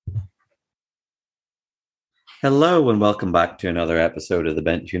Hello and welcome back to another episode of the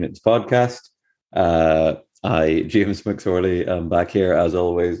Bench Units podcast. James McSorley, am back here as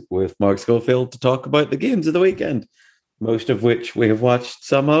always with Mark Schofield to talk about the games of the weekend, most of which we have watched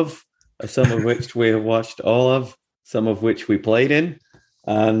some of which we have watched all of, some of which we played in,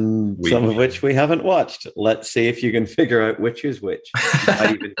 and some of which we haven't watched. Let's see if you can figure out which is which. I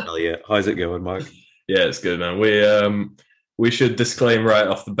might even tell you. How's it going, Mark? Yeah, it's good, man. We should disclaim right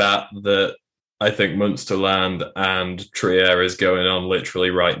off the bat that I think Munsterland and Trier is going on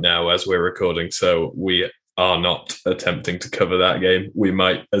literally right now as we're recording, so we are not attempting to cover that game. We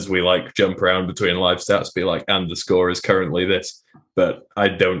might, as we like, jump around between live stats, be like, and the score is currently this. But I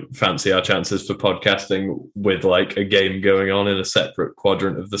don't fancy our chances for podcasting with like a game going on in a separate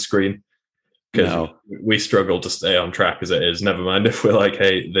quadrant of the screen, because we struggle to stay on track as it is. Never mind if we're like,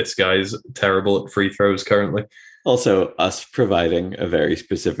 hey, this guy's terrible at free throws currently. Also, us providing a very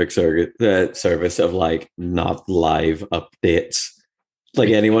specific service of like not live updates. Like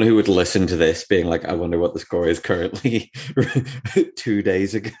anyone who would listen to this being like, I wonder what the score is currently 2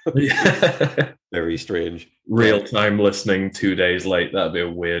 days ago. Yeah. Very strange. Real-time listening 2 days late. That'd be a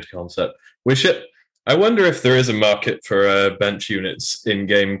weird concept. I wonder if there is a market for bench units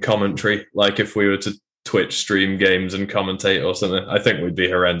in-game commentary. Like if we were to Twitch stream games and commentate or something. I think we'd be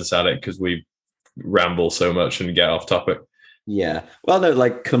horrendous at it because we ramble so much and get off topic. Yeah. Well, no,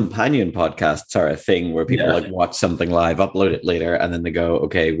 like companion podcasts are a thing where people like watch something live, upload it later, and then they go,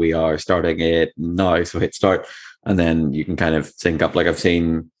 okay, we are starting it now, so hit start. And then you can kind of sync up. Like I've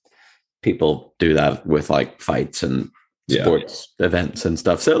seen people do that with like fights and sports events and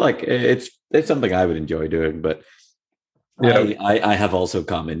stuff. So like it's something I would enjoy doing, but I have also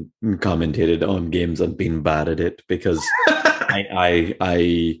commentated on games and been bad at it because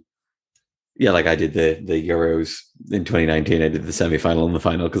like I did the Euros in 2019. I did the semi-final and the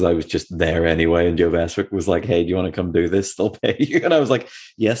final because I was just there anyway. And Joe Beswick was like, hey, do you want to come do this? They'll pay you. And I was like,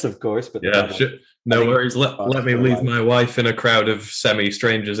 yes, of course. But no worries. Let me leave my wife in a crowd of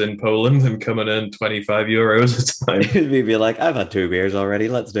semi-strangers in Poland and come and earn 25 euros a time. We'd be like, I've had 2 beers already.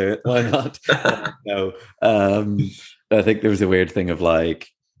 Let's do it. Why not? No. I think there was a weird thing of like,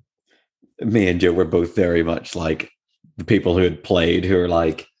 me and Joe were both very much like the people who had played who are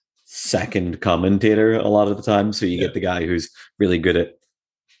like, second commentator a lot of the time. So you get the guy who's really good at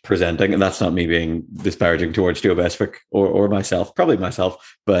presenting, and that's not me being disparaging towards Joe Beswick or myself, probably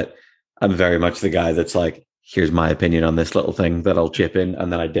myself, but I'm very much the guy that's like, here's my opinion on this little thing that I'll chip in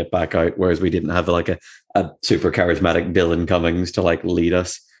and then I dip back out. Whereas we didn't have like a super charismatic Dylan Cummings to like lead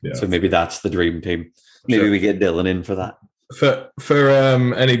us. Yeah. So maybe that's the dream team. Maybe we get Dylan in for that. For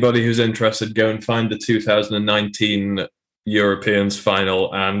anybody who's interested, go and find the 2019 Europeans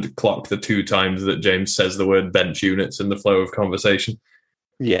final and clock the 2 times that James says the word bench units in the flow of conversation.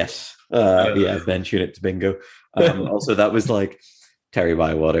 Yes. Bench units bingo. Also, that was like Terry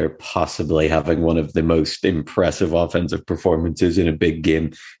Bywater possibly having one of the most impressive offensive performances in a big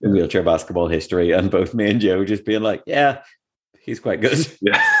game in wheelchair basketball history. And both me and Joe just being like, yeah, he's quite good.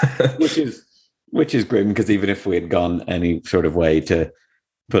 Yeah. which is grim, because even if we had gone any sort of way to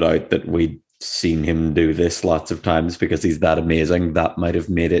put out that we'd seen him do this lots of times because he's that amazing, that might have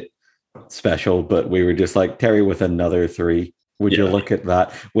made it special. But we were just like, Terry with another 3, would you look at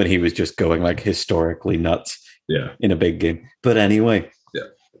that, when he was just going like historically nuts in a big game. But anyway,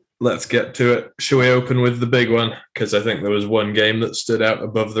 let's get to it. Shall we open with the big one? Because I think there was one game that stood out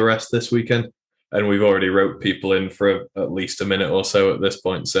above the rest this weekend, and we've already wrote people in for at least a minute or so at this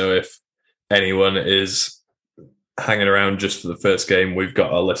point. So if anyone is hanging around just for the first game, we've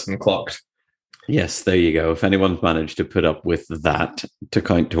got our listen clocked. Yes, there you go. If anyone's managed to put up with that to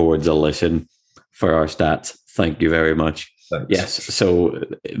count towards a listen for our stats, thank you very much. Thanks. Yes, so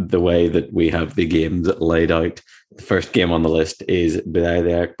the way that we have the games laid out, the first game on the list is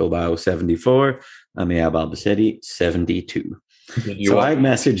Bilbao 74, Amiab Albacete 72. So I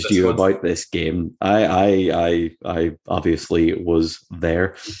messaged you about this game. I obviously was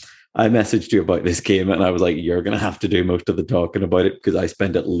there. I messaged you about this game and I was like, you're going to have to do most of the talking about it, because I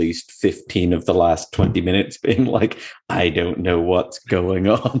spent at least 15 of the last 20 minutes being like, I don't know what's going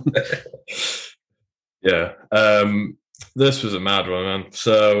on. Yeah. This was a mad one, man.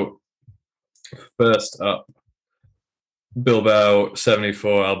 So first up, Bilbao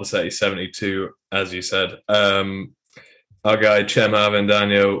 74, Albacete 72, as you said. Our guy Chema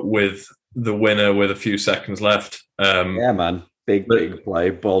Avendaño with the winner with a few seconds left. Yeah, man. Big play.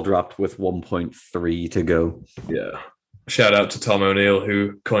 Ball dropped with 1.3 to go. Yeah. Shout out to Tom O'Neill,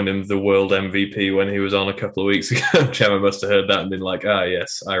 who coined him the world MVP when he was on a couple of weeks ago. Chema must have heard that and been like,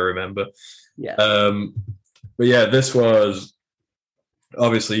 yes, I remember. Yeah. But yeah, this was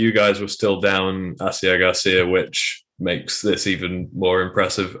obviously you guys were still down Asier Garcia, which makes this even more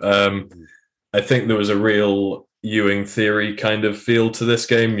impressive. I think there was a real Ewing theory kind of feel to this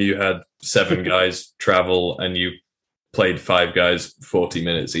game. You had 7 guys travel and you played 5 guys 40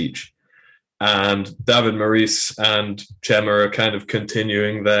 minutes each. And David Maurice and Chema are kind of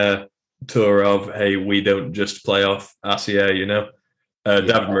continuing their tour of, hey, we don't just play off Asier, you know?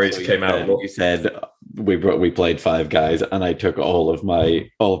 David Maurice came out. You said we played 5 guys, and I took all of my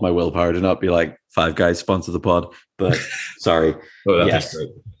willpower to not be like 5 guys sponsor the pod. But sorry, yes,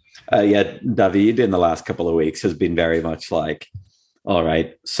 David in the last couple of weeks has been very much like, all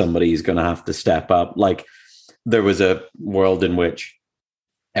right, somebody's going to have to step up. Like there was a world in which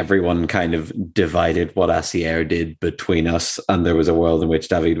everyone kind of divided what Asier did between us, and there was a world in which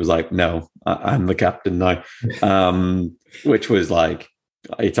David was like, no, I'm the captain now, which was like,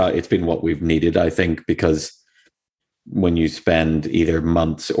 it's been what we've needed, I think, because when you spend either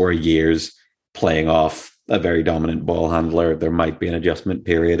months or years playing off a very dominant ball handler, there might be an adjustment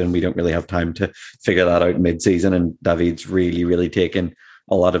period, and we don't really have time to figure that out mid-season. And David's really, really taken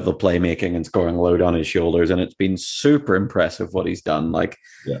a lot of the playmaking and scoring load on his shoulders, and it's been super impressive what he's done. Like,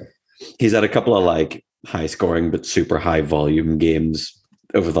 he's had a couple of like high scoring but super high volume games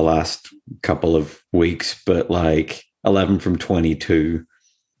over the last couple of weeks, but like 11 from 22,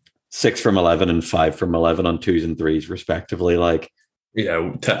 6 from 11, and 5 from 11 on 2s and 3s respectively. Like,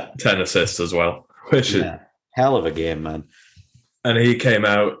 10 assists as well, which is hell of a game, man. And he came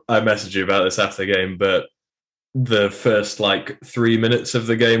out, I messaged you about this after the game, but the first like 3 minutes of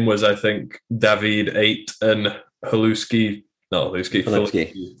the game was, I think, David 8 and Filipski 7.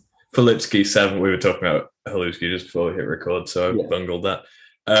 We were talking about Haluski just before we hit record, so I bungled that.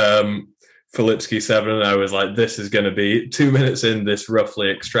 Filipski 7, and I was like, this is going to be 2 minutes in, this roughly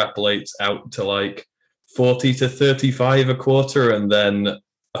extrapolates out to like 40 to 35 a quarter, and then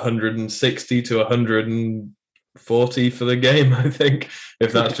 160 to 140 for the game, I think,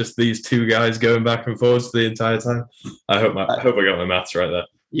 if that's just these 2 guys going back and forwards the entire time. I hope I got my maths right there.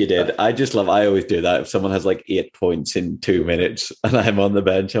 You did. I always do that. If someone has like 8 points in 2 minutes and I'm on the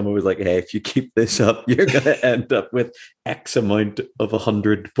bench, I'm always like, hey, if you keep this up, you're going to end up with X amount of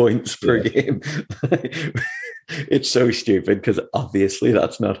 100 points per game. It's so stupid because obviously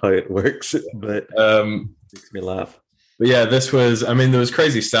that's not how it works, but it makes me laugh. But yeah, there was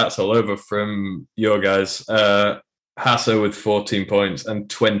crazy stats all over from your guys. Hasso with 14 points and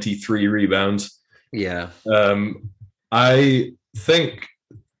 23 rebounds. Yeah. I think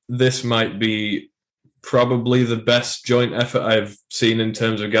this might be probably the best joint effort I've seen in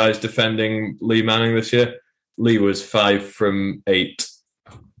terms of guys defending Lee Manning this year. Lee was 5 from 8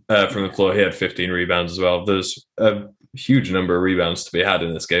 from the floor. He had 15 rebounds as well. There's a huge number of rebounds to be had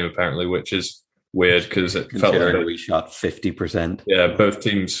in this game, apparently, which is weird because it felt like we shot 50%. Yeah, both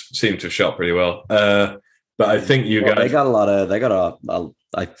teams seem to have shot pretty well. But I think I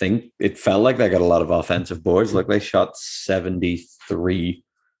think it felt like they got a lot of offensive boards. Like they shot 73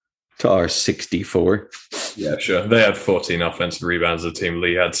 to our 64. Yeah, sure. They had 14 offensive rebounds as a team.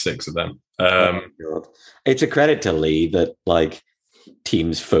 Lee had 6 of them. It's a credit to Lee that like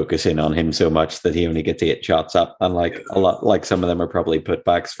teams focus in on him so much that he only gets 8 shots up, and like a lot, like some of them are probably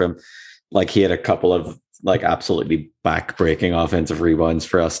putbacks from, like he had a couple of like absolutely back-breaking offensive rebounds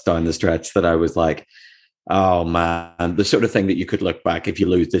for us down the stretch that I was like, oh man, the sort of thing that you could look back if you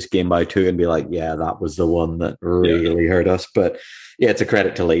lose this game by 2 and be like, yeah, that was the one that really hurt us. But yeah, it's a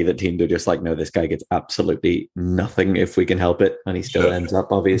credit to Lee that teams are just like, no, this guy gets absolutely nothing if we can help it, and he still ends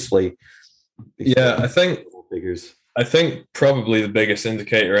up obviously. Yeah, I think probably the biggest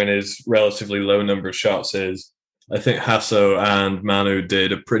indicator in his relatively low number of shots is I think Hasso and Manu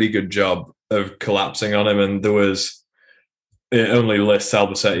did a pretty good job of collapsing on him, and it only lists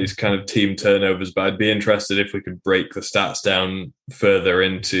Albacetti's kind of team turnovers, but I'd be interested if we could break the stats down further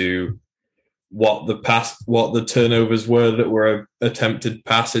into what the turnovers were that were attempted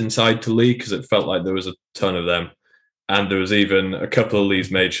pass inside to Lee, because it felt like there was a ton of them. And there was even a couple of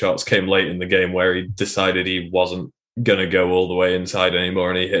Lee's made shots came late in the game where he decided he wasn't going to go all the way inside anymore,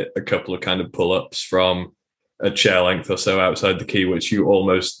 and he hit a couple of kind of pull-ups from a chair length or so outside the key, which you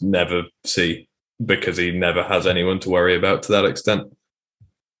almost never see because he never has anyone to worry about to that extent.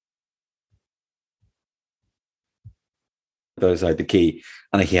 Outside the key,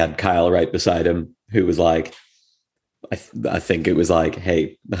 and he had Kyle right beside him, who was like, I think it was like,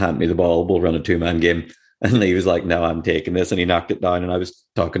 hey, hand me the ball, we'll run a 2-man game. And he was like, no, I'm taking this. And he knocked it down. And I was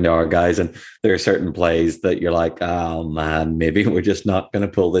talking to our guys, and there are certain plays that you're like, oh man, maybe we're just not going to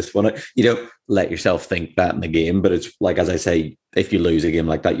pull this one out. You don't let yourself think that in the game, but it's like, as I say, if you lose a game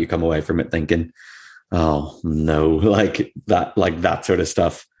like that, you come away from it thinking, oh no, like that sort of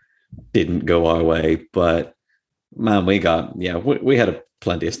stuff didn't go our way. But man, we had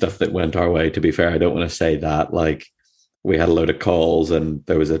plenty of stuff that went our way. To be fair, I don't want to say that. Like we had a load of calls, and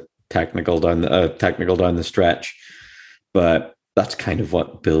there was a technical down the stretch. But that's kind of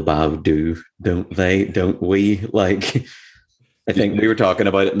what Bilbao do, don't they? Don't we? Like, I think we were talking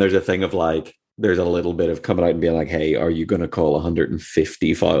about it, and there's a thing of like, there's a little bit of coming out and being like, hey, are you going to call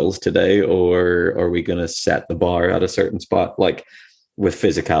 150 fouls today, or are we going to set the bar at a certain spot, like with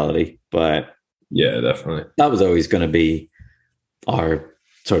physicality? But yeah, definitely. That was always going to be our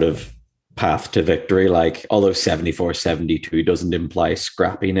sort of path to victory. Like, although 74-72 doesn't imply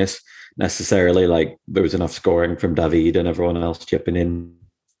scrappiness necessarily, like there was enough scoring from David and everyone else chipping in.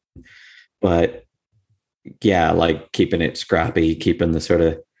 But yeah, like keeping it scrappy, keeping the sort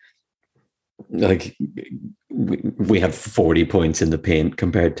of like we have 40 points in the paint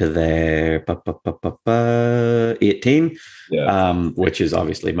compared to their 18, which is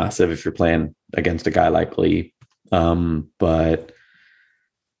obviously massive if you're playing against a guy like Lee. But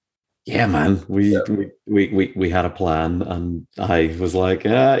yeah, man, we had a plan, and I was like,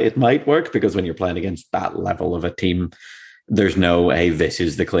 it might work, because when you're playing against that level of a team, there's no, hey, this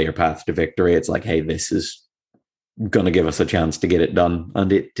is the clear path to victory. It's like, hey, this is going to give us a chance to get it done.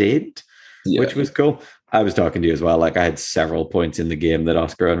 And it did, which was cool. I was talking to you as well. Like I had several points in the game that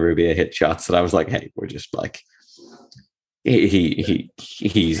Oscar and Rubia hit shots that I was like, hey, we're just like,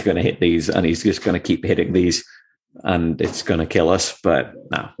 he's going to hit these, and he's just going to keep hitting these, and it's going to kill us. But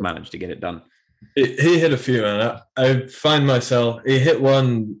no, managed to get it done. He hit a few, and I find myself, he hit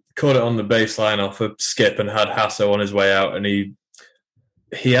one, caught it on the baseline off a skip and had Hasso on his way out, and he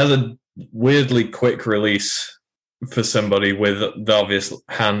has a weirdly quick release for somebody with the obvious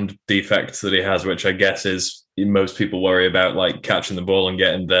hand defects that he has, which I guess is most people worry about, like catching the ball and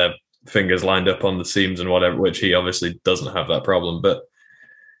getting their fingers lined up on the seams and whatever, which he obviously doesn't have that problem. But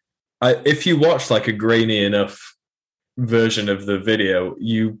if you watch like a grainy enough version of the video,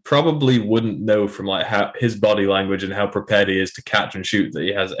 you probably wouldn't know from like how his body language and how prepared he is to catch and shoot that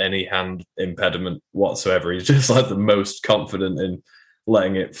he has any hand impediment whatsoever. He's just like the most confident in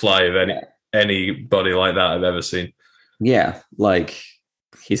letting it fly of anybody like that I've ever seen. Yeah, like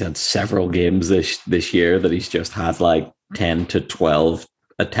he's had several games this year that he's just had like 10 to 12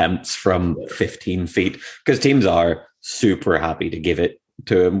 attempts from 15 feet, because teams are super happy to give it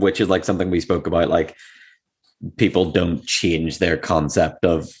to him, which is like something we spoke about. Like people don't change their concept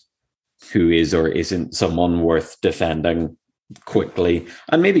of who is or isn't someone worth defending quickly.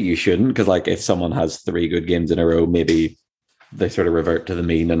 And maybe you shouldn't, because like if someone has 3 good games in a row, maybe they sort of revert to the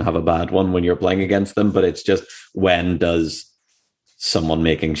mean and have a bad one when you're playing against them. But it's just, when does someone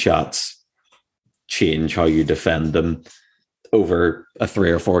making shots change how you defend them over a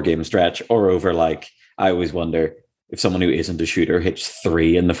 3 or 4 game stretch, or over like, I always wonder, if someone who isn't a shooter hits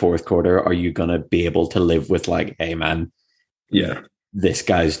 3 in the fourth quarter, are you going to be able to live with like, hey man, this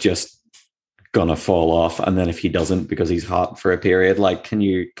guy's just going to fall off? And then if he doesn't, because he's hot for a period, like, can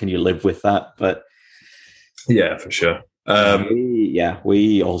you live with that? But yeah, for sure.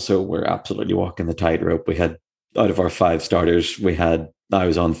 We also were absolutely walking the tightrope. We had, out of our 5 starters, I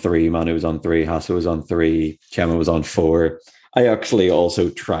was on 3, Manu was on 3, Hasso was on 3, Chema was on 4. I actually also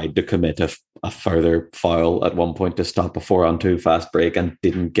tried to commit a further foul at one point to stop a 4-on-2 fast break and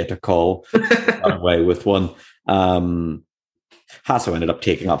didn't get a call. Got away with one. Hasso ended up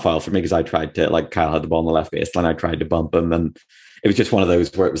taking that foul for me, because I tried to, like, Kyle had the ball on the left baseline, I tried to bump him, and it was just one of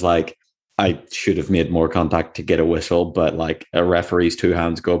those where it was like, I should have made more contact to get a whistle, but like a referee's 2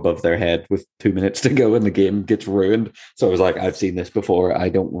 hands go above their head with 2 minutes to go and the game gets ruined. So I was like, I've seen this before, I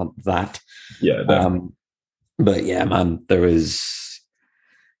don't want that. Yeah, definitely. But yeah, man,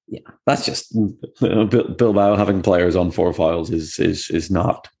 that's just Bilbao having players on 4 fouls is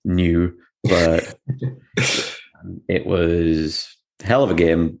not new, but it was a hell of a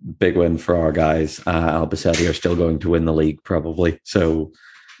game. Big win for our guys. Albacete are still going to win the league probably. So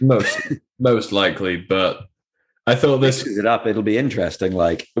most likely, but I thought this it up. It'll be interesting.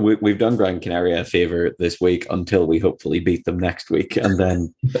 Like we've done Gran Canaria a favor this week until we hopefully beat them next week, and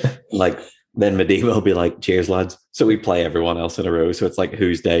then then Medina will be like, cheers lads. So we play everyone else in a row. So it's like,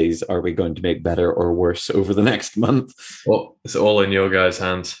 whose days are we going to make better or worse over the next month? Well, it's all in your guys'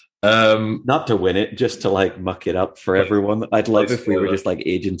 hands. Not to win it, just to like muck it up for everyone. I'd love if we were just like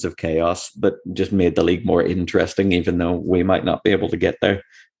agents of chaos that just made the league more interesting, even though we might not be able to get there.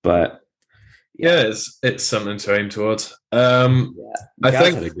 But yeah, it's something to aim towards. I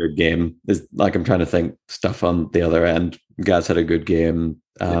think had a good game. Is like, I'm trying to think stuff on the other end. Gaz had a good game.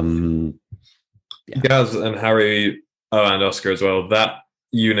 Gaz and Harry, and Oscar as well. That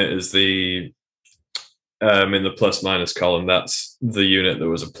unit is the in the plus minus column, that's the unit that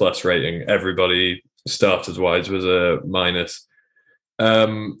was a plus rating. Everybody starters wise was a minus.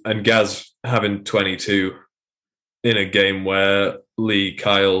 And Gaz having 22 in a game where Lee,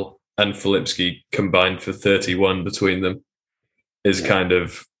 Kyle, and Filipski combined for 31 between them is kind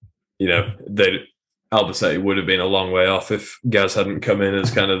of, Albacete would have been a long way off if Gaz hadn't come in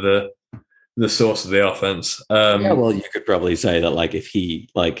as kind of the source of the offense. Well, you could probably say that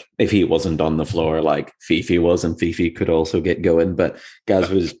if he wasn't on the floor, like Fifi was, and Fifi could also get going, but Gaz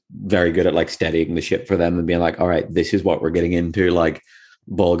was very good at steadying the ship for them and being like, all right, this is what we're getting into. Like,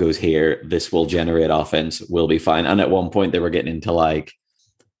 ball goes here, this will generate offense, we'll be fine. And at one point they were getting into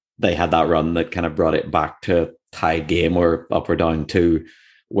they had that run that kind of brought it back to tied game or up or down two,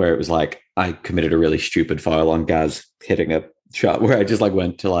 where it was I committed a really stupid foul on Gaz hitting a shot where I just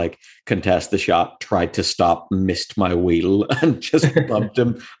went to contest the shot, tried to stop, missed my wheel, and just bumped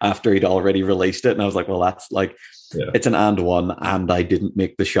him after he'd already released it. And I was like, well, that's it's an and one, and I didn't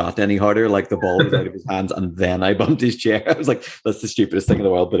make the shot any harder. The ball was out of his hands, and then I bumped his chair. I was like, that's the stupidest thing in the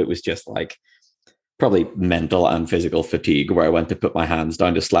world. But it was just probably mental and physical fatigue, where I went to put my hands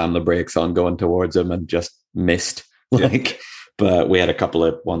down to slam the brakes on going towards him and just missed. But we had a couple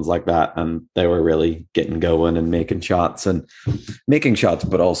of ones like that, and they were really getting going and making shots,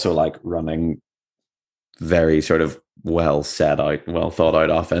 but also running very sort of well thought out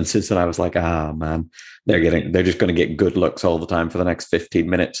offenses. And I was like, man, they're just going to get good looks all the time for the next 15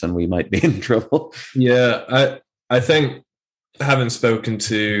 minutes, and we might be in trouble. Yeah, I think, having spoken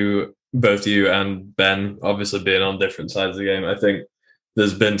to both you and Ben, obviously being on different sides of the game, I think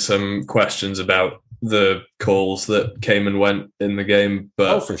there's been some questions about the calls that came and went in the game.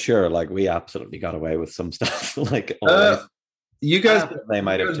 But for sure, we absolutely got away with some stuff. You guys, they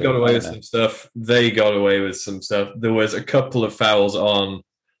might have got away with some stuff. They got away with some stuff. There was a couple of fouls on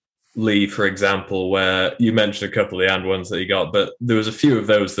Lee, for example, where you mentioned a couple of the and ones that he got, but there was a few of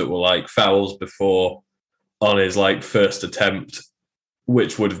those that were fouls before on his first attempt,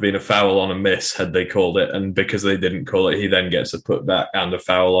 which would have been a foul on a miss had they called it. And because they didn't call it, he then gets a putback and a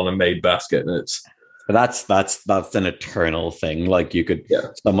foul on a made basket. And it's that's an eternal thing.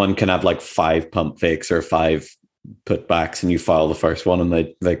 Someone can have 5 pump fakes or 5 putbacks, and you foul the first one,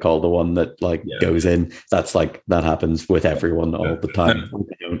 and they call the one that goes in. That's that happens with everyone all the time.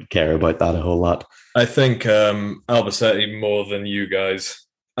 They don't care about that a whole lot. I think Albacete more than you guys.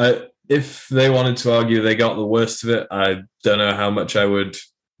 If they wanted to argue they got the worst of it, I don't know how much I would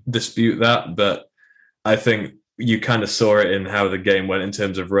dispute that, but I think you kind of saw it in how the game went in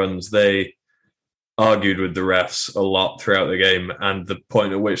terms of runs. They argued with the refs a lot throughout the game, and the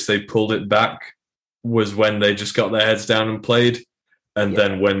point at which they pulled it back was when they just got their heads down and played. And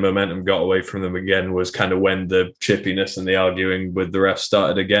then when momentum got away from them again was kind of when the chippiness and the arguing with the refs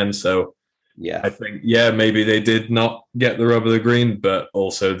started again. So I think, maybe they did not get the rub of the green, but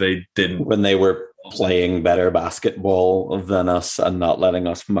also they didn't. When they were playing better basketball than us and not letting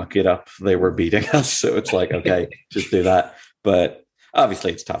us muck it up, they were beating us. So it's okay, just do that. But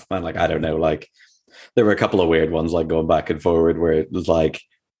obviously it's tough, man. I don't know, there were a couple of weird ones, going back and forward, where it was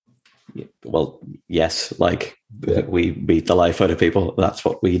well, yes, we beat the life out of people. That's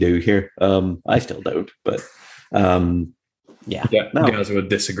what we do here. I still don't, but Gaz would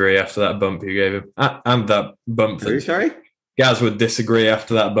disagree after that bump you gave him, and that bump. Sorry, Gaz would disagree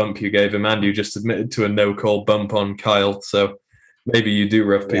after that bump you gave him, and you just admitted to a no-call bump on Kyle. So maybe you do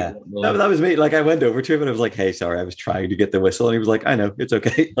rough people. Yeah. That was me. I went over to him and I was like, "Hey, sorry, I was trying to get the whistle," and he was like, "I know, it's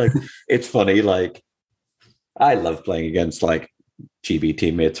okay." It's funny. I love playing against GB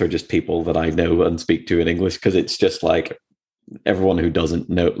teammates or just people that I know and speak to in English, because it's just everyone who doesn't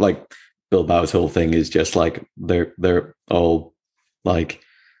know, Bilbao's whole thing is just they're all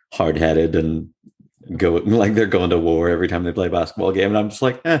hard-headed and they're going to war every time they play a basketball game, and I'm just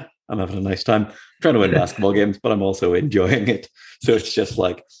I'm having a nice time. I'm trying to win basketball games, but I'm also enjoying it. So it's just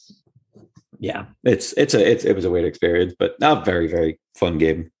it was a weird experience, but a very, very fun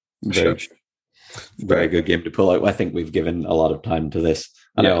game. Very good game to pull out. I think we've given a lot of time to this,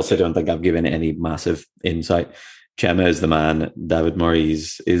 and I also don't think I've given any massive insight. Chema is the man. David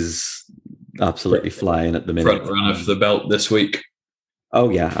Moyes is absolutely flying at the minute. Front runner for the belt this week.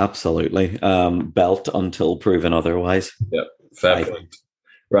 Oh yeah, absolutely. Belt until proven otherwise. Yep, fair point.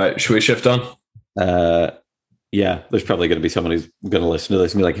 Right, should we shift on? There's probably going to be someone who's going to listen to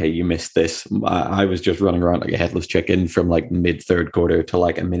this and be like, "Hey, you missed this. I was just running around like a headless chicken from mid third quarter to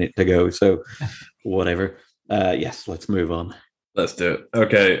a minute to go." So whatever. Yes, let's move on. Let's do it.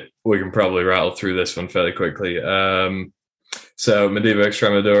 Okay, we can probably rattle through this one fairly quickly. So Modibo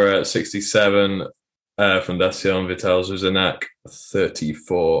Extremadura 67, Fundación Vital Zuzenac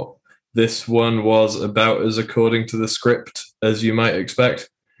 34. this one was about as according to the script as you might expect.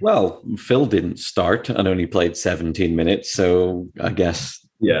 Well, Phil didn't start and only played 17 minutes, so I guess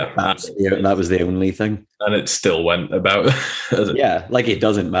that was the only thing. And it still went about. Yeah, like it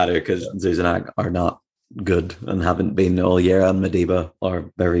doesn't matter because Zuzanak are not good and haven't been all year, and Madiba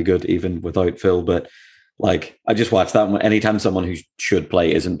are very good even without Phil. But like, I just watch that one. Anytime someone who should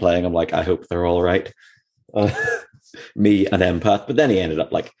play isn't playing, I'm like, I hope they're all right. Me and Empath, but then he ended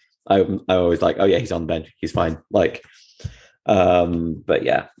up like, I always like, oh yeah, he's on the bench, he's fine. Like, but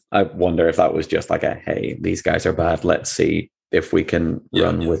yeah, I wonder if that was just like a, hey, these guys are bad. Let's see if we can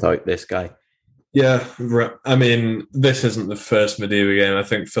run without this guy. Yeah, I mean, this isn't the first Madiba game. I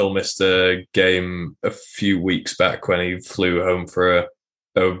think Phil missed a game a few weeks back when he flew home for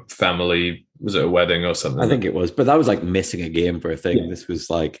a family, was it a wedding or something? I think it was, but that was like missing a game for a thing. Yeah. This was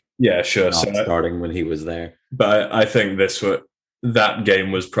like, yeah, sure, starting when he was there. But I think that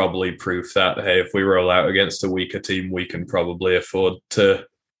game was probably proof that, hey, if we roll out against a weaker team, we can probably afford to,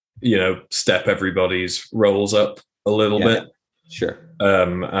 step everybody's roles up a little bit. Sure.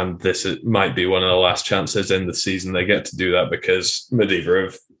 And this might be one of the last chances in the season they get to do that, because Madiba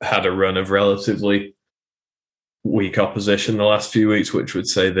have had a run of relatively weak opposition the last few weeks, which would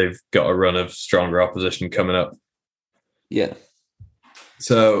say they've got a run of stronger opposition coming up. Yeah.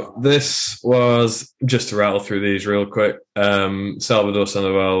 So this was, just to rattle through these real quick, Salvador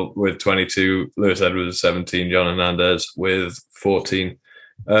Sandoval with 22, Lewis Edwards with 17, John Hernandez with 14,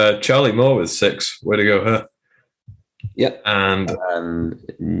 Charlie Moore with 6. Way to go, her. Yeah. And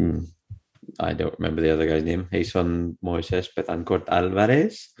I don't remember the other guy's name. Jason Moises Betancourt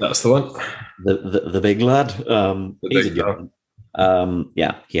Alvarez. That's the one. The big lad. He's a young.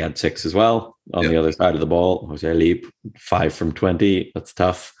 Yeah, he had 6 as well. On the other side of the ball, Jose Leap, 5 from 20. That's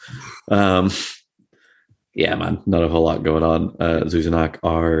tough. Yeah, man, not a whole lot going on. Zuzanak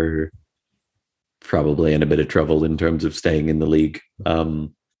are probably in a bit of trouble in terms of staying in the league.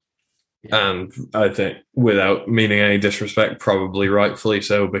 And I think, without meaning any disrespect, probably rightfully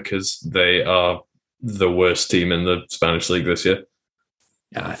so, because they are the worst team in the Spanish league this year.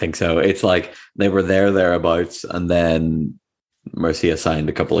 Yeah, I think so. It's like they were thereabouts, and then Murcia signed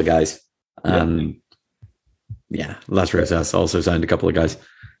a couple of guys. And Las Rosas also signed a couple of guys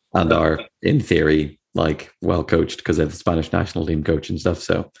and are, in theory, like well coached because they have the Spanish national team coach and stuff.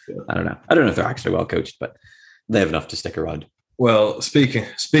 So I don't know. I don't know if they're actually well coached, but they have enough to stick around. Well, speaking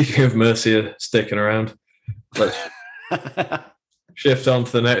of Murcia sticking around, let's shift on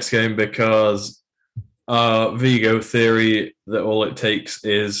to the next game, because our Vigo theory that all it takes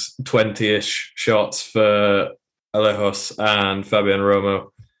is 20-ish shots for Alejos and Fabian Romo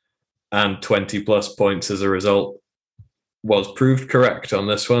and 20-plus points as a result was proved correct on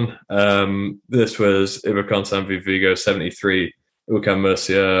this one. This was Ibercon San Vigo 73, UCAM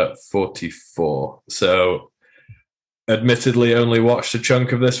Murcia 44. So admittedly only watched a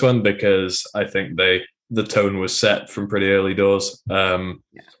chunk of this one because I think the tone was set from pretty early doors.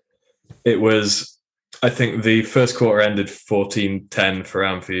 It was, I think the first quarter ended 14-10 for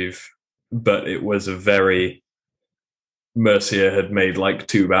Amphiv, but it was a very, Murcia had made like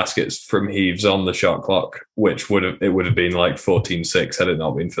 2 baskets from heaves on the shot clock, which would have been like 14-6 had it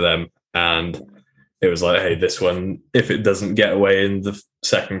not been for them. And it was like, hey, this one, if it doesn't get away in the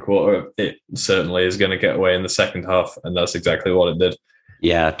second quarter, it certainly is going to get away in the second half. And that's exactly what it did.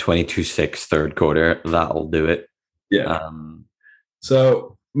 Yeah, 22-6 third quarter. That'll do it. Yeah.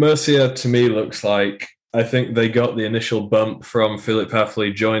 So Murcia, to me, looks like, I think they got the initial bump from Philip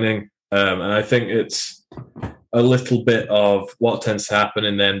Hafley joining. And I think it's a little bit of what tends to happen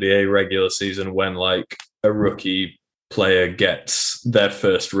in the NBA regular season when like a rookie player gets their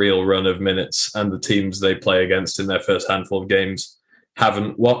first real run of minutes and the teams they play against in their first handful of games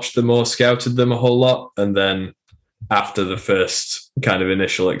haven't watched them or scouted them a whole lot. And then after the first kind of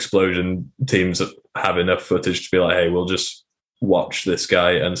initial explosion, teams have enough footage to be like, hey, we'll just watch this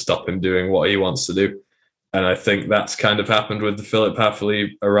guy and stop him doing what he wants to do. And I think that's kind of happened with the Philip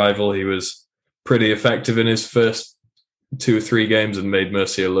Hafley arrival. He was pretty effective in his first 2 or 3 games and made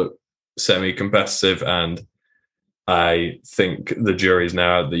Murcia look semi-competitive. And I think the jury's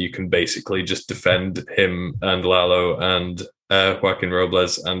now out that you can basically just defend him and Lalo and Joaquin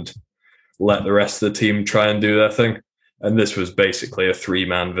Robles and let the rest of the team try and do their thing. And this was basically a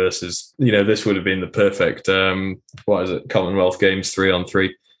 3-man versus, this would have been the perfect, Commonwealth Games 3-on-3.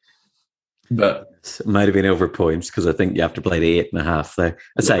 But it might have been over points because I think you have to play the 8.5 there.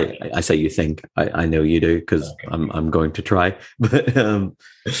 I say you think. I know you do because I'm going to try. But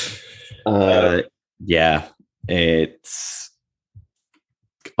it's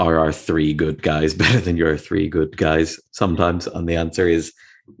are our 3 good guys better than your 3 good guys sometimes? And the answer is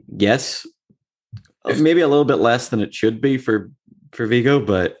yes, maybe a little bit less than it should be for Vigo,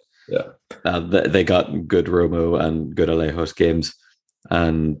 but they got good Romo and good Alejos games,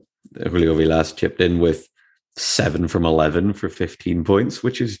 and Julio Vilas chipped in with 7 from 11 for 15 points,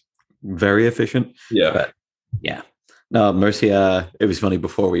 which is very efficient. Yeah. But yeah. No, Murcia, it was funny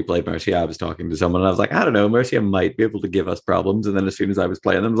before we played Murcia, I was talking to someone and I was like, I don't know, Murcia might be able to give us problems. And then as soon as I was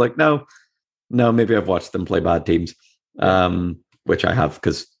playing them, I was like, no, maybe I've watched them play bad teams, which I have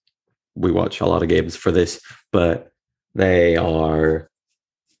because we watch a lot of games for this, but they're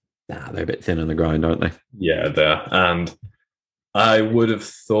a bit thin on the ground, aren't they? Yeah, they're. And I would have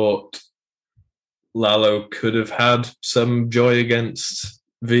thought Lalo could have had some joy against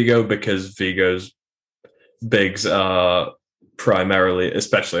Vigo because Vigo's bigs are primarily,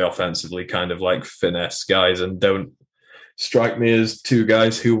 especially offensively, kind of like finesse guys and don't strike me as two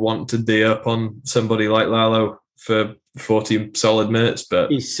guys who want to D up on somebody like Lalo for 40 solid minutes. But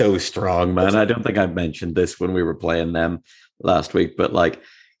he's so strong, man. I don't think I mentioned this when we were playing them last week, but like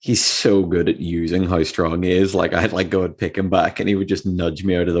he's so good at using how strong he is. Like I'd like go and pick him back and he would just nudge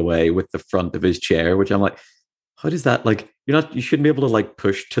me out of the way with the front of his chair, which I'm like, how does that, like, you shouldn't be able to like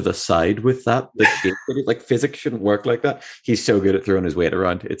push to the side with that. Like physics shouldn't work like that. He's so good at throwing his weight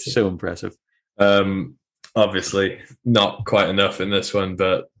around. It's so impressive. Obviously not quite enough in this one,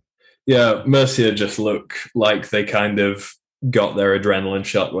 but yeah, Murcia just look like they kind of got their adrenaline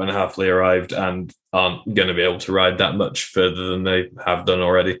shot when Hafley arrived and aren't going to be able to ride that much further than they have done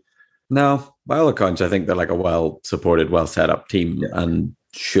already. No, by all accounts, I think they're like a well-supported, well-set-up team and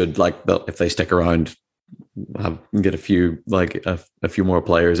should, like, if they stick around, get a few more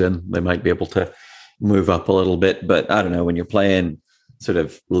players in, they might be able to move up a little bit. But I don't know, when you're playing sort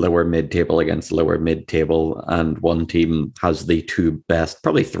of lower mid-table against lower mid-table and one team has the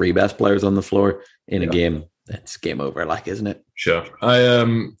probably three best players on the floor in a game, it's game over, like, isn't it? Sure.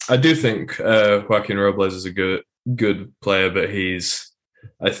 I do think Joaquin Robles is a good player, but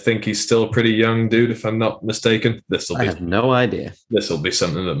I think he's still a pretty young dude, if I'm not mistaken. I have no idea. This will be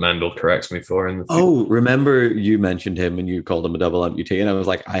something that Mendel corrects me for in the future. Oh, remember you mentioned him and you called him a double amputee, and I was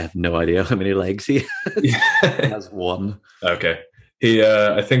like, I have no idea how many legs he has. He has one. Okay.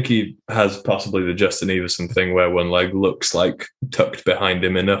 I think he has possibly the Justin Everson thing where one leg looks like tucked behind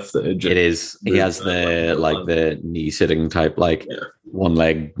him enough that it is. He has the knee sitting type, like one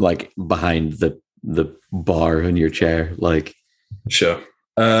leg like behind the bar in your chair, like. Sure.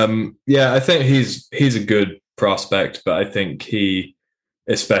 I think he's a good prospect, but I think he,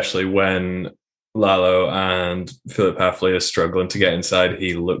 especially when Lalo and Philip Hafley are struggling to get inside,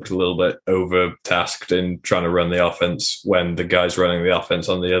 he looked a little bit overtasked in trying to run the offense when the guys running the offense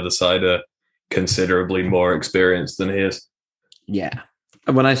on the other side are considerably more experienced than he is. Yeah.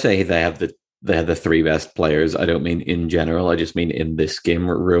 And when I say they have the three best players, I don't mean in general. I just mean in this game,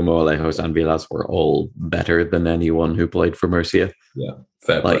 Romo, Alejos, and Vilas were all better than anyone who played for Murcia. Yeah,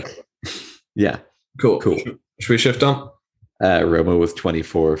 fair play. Yeah. Cool. Should we shift on? Romo with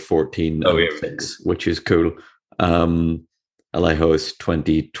 24, 14, 6, which is cool. Alejos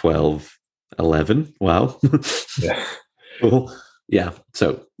 20, 12, 11. Wow. Yeah. Cool. Yeah.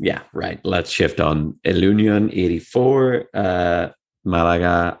 So, yeah, right. Let's shift on. El Union 84.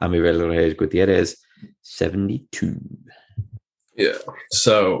 Malaga, Amibel Reyes Gutierrez, 72. Yeah.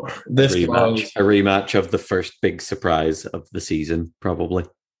 So this a rematch of the first big surprise of the season, probably.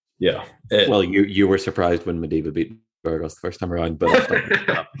 Yeah. Well, you were surprised when Madiba beat Burgos the first time around, but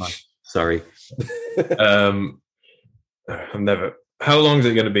sorry. I'm never. How long is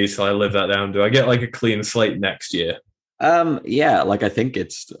it going to be till I live that down? Do I get like a clean slate next year? Yeah, like I think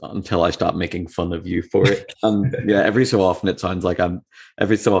it's until I stop making fun of you for it. Every so often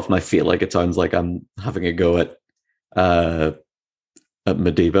I feel like it sounds like I'm having a go at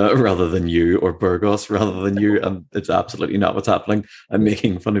Madiba rather than you, or Burgos rather than you, and it's absolutely not what's happening. I'm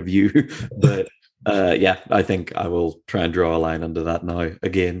making fun of you, but I think I will try and draw a line under that now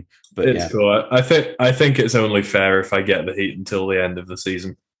again. But it's cool. I think it's only fair if I get the heat until the end of the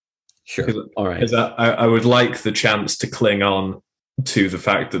season. Sure. All right. Because I would like the chance to cling on to the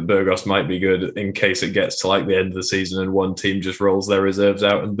fact that Burgos might be good in case it gets to like the end of the season and one team just rolls their reserves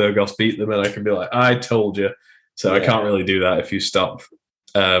out and Burgos beat them, and I can be like, I told you. So I can't really do that if you stop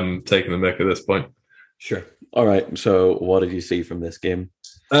taking the mick at this point. Sure. All right. So what did you see from this game?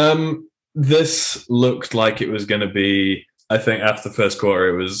 This looked like it was going to be, I think after the first quarter,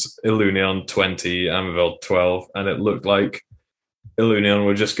 it was Ilunion 20, Amaveld 12, and it looked like Ilunion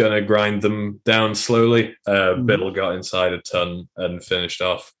were just going to grind them down slowly. Biddle got inside a ton and finished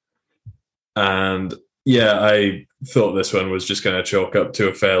off. And I thought this one was just going to chalk up to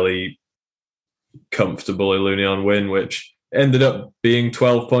a fairly comfortable Ilunion win, which ended up being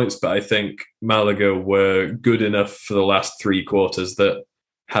 12 points, but I think Malaga were good enough for the last three quarters that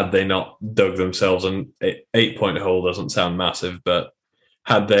had they not dug themselves an 8-point hole, doesn't sound massive, but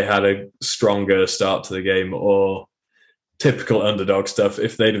had they had a stronger start to the game or typical underdog stuff,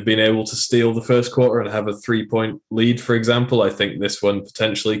 if they'd have been able to steal the first quarter and have a 3-point lead, for example, I think this one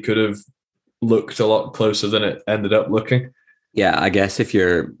potentially could have looked a lot closer than it ended up looking. Yeah, I guess if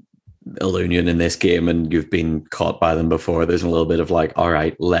you're Ilunion in this game and you've been caught by them before, there's a little bit of like, all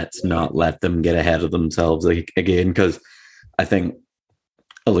right, let's not let them get ahead of themselves again, because I think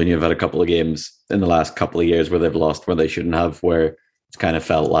Ilunion have had a couple of games in the last couple of years where they've lost where they shouldn't have, where it's kind of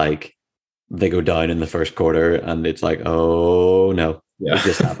felt like they go down in the first quarter and it's like, oh no, it's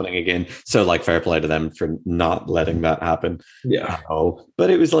just happening again. So like, fair play to them for not letting that happen. Yeah. But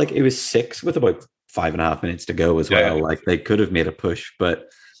it was 6 with about 5.5 minutes to go as well. Yeah. Like they could have made a push, but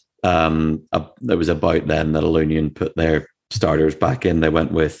there was about then that Ilunion put their starters back in. They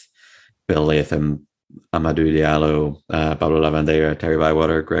went with Bill Latham, Amadou Diallo, Pablo Lavandera, Terry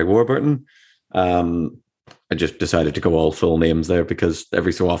Bywater, Greg Warburton. I just decided to go all full names there because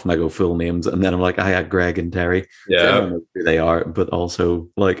every so often I go full names and then I'm like, I had Greg and Terry. Yeah. So I don't know who they are, but also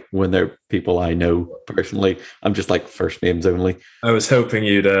like when they're people I know personally, I'm just like first names only. I was hoping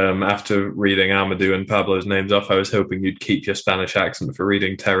you'd, after reading Amadou and Pablo's names off, I was hoping you'd keep your Spanish accent for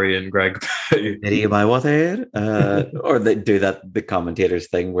reading Terry and Greg. Terry Bywater, or they do the commentators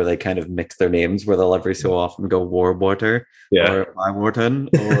thing where they kind of mix their names, where they'll every so often go Warwater or Bywarton,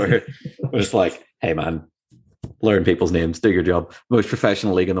 or just like, hey man, learn people's names, do your job. Most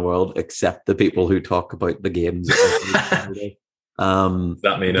professional league in the world, except the people who talk about the games.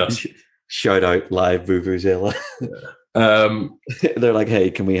 That mean us. Shout out live Vuvuzela. They're like, hey,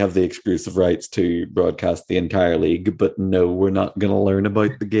 can we have the exclusive rights to broadcast the entire league? But no, we're not going to learn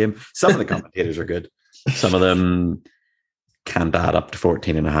about the game. Some of the commentators are good. Some of them can't add up to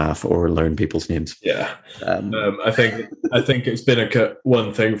 14.5 or learn people's names. Yeah. I think it's been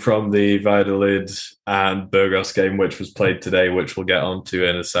one thing from the Valladolid and Burgos game, which was played today, which we'll get onto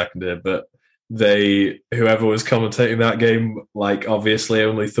in a second here, but whoever was commentating that game, like obviously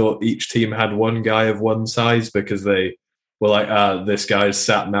only thought each team had one guy of one size because they were like, this guy's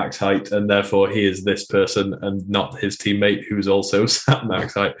sat max height and therefore he is this person and not his teammate who's also sat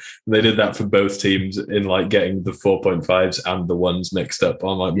max height. And they did that for both teams in like getting the 4.5s and the ones mixed up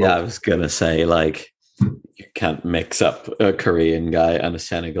on like. Yeah, I was gonna say like you can't mix up a Korean guy and a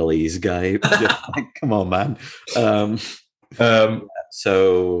Senegalese guy. Like, come on, man.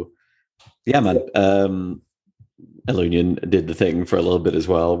 So yeah, man. Ilunion did the thing for a little bit as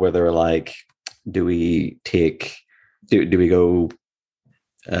well, where they were like, do we go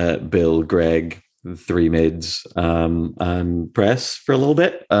Bill, Greg, 3 mids, and press for a little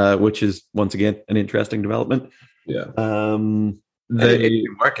bit, which is once again an interesting development. Yeah. It's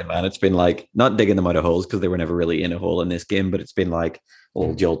been working, man. It's been like not digging them out of holes because they were never really in a hole in this game, but it's been like a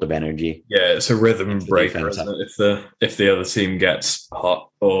little jolt of energy. Yeah, it's a rhythm breaker, isn't it? If the other team gets hot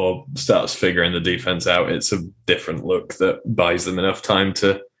or starts figuring the defense out, it's a different look that buys them enough time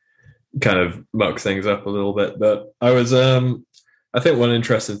to kind of muck things up a little bit. But I think one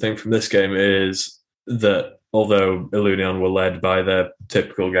interesting thing from this game is that although Ilunion were led by their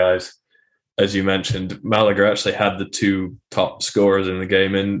typical guys, as you mentioned, Malaga actually had the 2 top scorers in the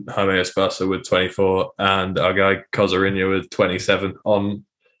game in Jaime Espasa with 24 and our guy Cosariño with 27 on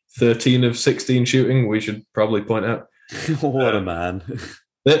 13 of 16 shooting, we should probably point out. What a man.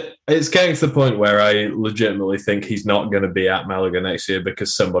 It's getting to the point where I legitimately think he's not going to be at Malaga next year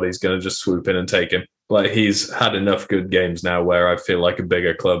because somebody's going to just swoop in and take him. Like, he's had enough good games now where I feel like a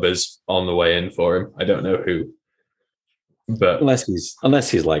bigger club is on the way in for him. I don't know who. But unless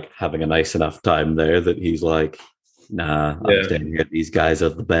he's like having a nice enough time there that he's like, nah, I'm staying here. These guys are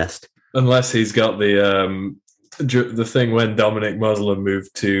the best. Unless he's got the thing when Dominic Muslim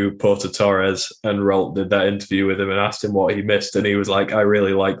moved to Porto Torres and Rolt did that interview with him and asked him what he missed, and he was like, I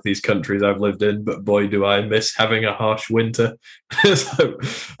really like these countries I've lived in, but boy, do I miss having a harsh winter. So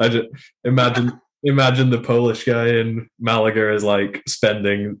I just imagine the Polish guy in Malaga is like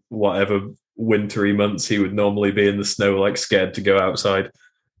spending whatever wintry months he would normally be in the snow, like scared to go outside.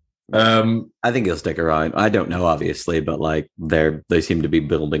 I think he'll stick around. I don't know, obviously, but like they seem to be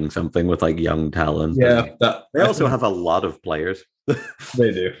building something with like young talent. Yeah, they also have a lot of players.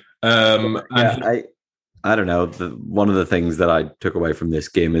 They do. I don't know. One of the things that I took away from this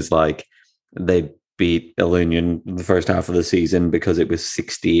game is like they beat Ilunion in the first half of the season because it was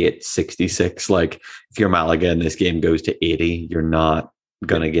 68-66. Like if you're Malaga and this game goes to 80, you're not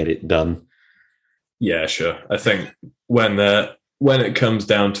gonna get it done. Yeah, sure. I think when it comes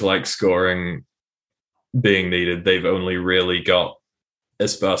down to like scoring being needed. They've only really got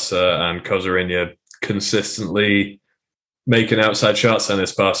Esparza and Cosarinia consistently making outside shots, and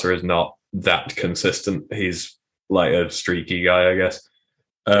Esparza is not that consistent. He's like a streaky guy, I guess.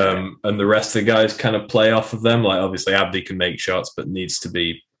 And the rest of the guys kind of play off of them. Like obviously Abdi can make shots, but needs to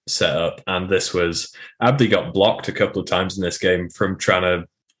be set up. And this was Abdi got blocked a couple of times in this game from trying to,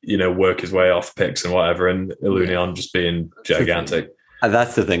 work his way off picks and whatever, and Ilunion just being gigantic.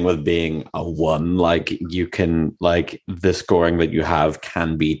 That's the thing with being a one. Like you can, like the scoring that you have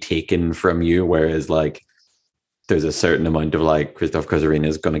can be taken from you, whereas like there's a certain amount of like Christoph Kozarina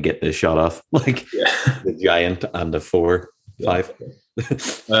is going to get this shot off, like the giant and a 4-5.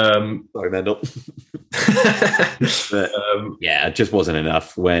 Sorry, Mendel. It just wasn't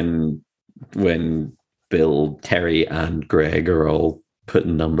enough when Bill, Terry, and Greg are all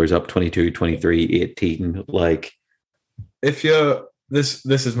putting numbers up 22, 23, 18. Like, if you're this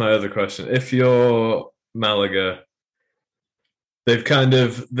is my other question. If you're Malaga,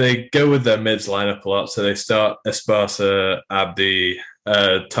 they go with their mids lineup a lot. So they start Esparza, Abdi,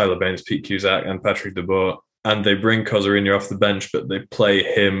 Tyler Baines, Pete Cusack, and Patrick De Boer, and they bring Cosarina off the bench, but they play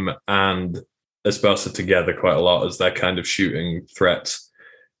him and Esparza together quite a lot as their kind of shooting threats.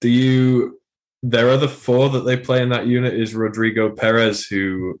 Their other 4 that they play in that unit is Rodrigo Perez,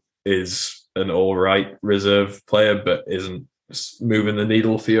 who is an all right reserve player, but isn't moving the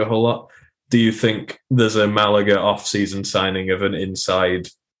needle for you a whole lot. Do you think there's a Malaga off-season signing of an inside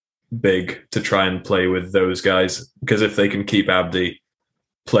big to try and play with those guys? Because if they can keep Abdi,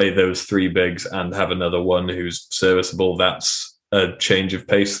 play those 3 bigs, and have another one who's serviceable, that's a change of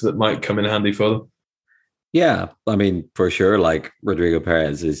pace that might come in handy for them. Yeah, I mean, for sure, like Rodrigo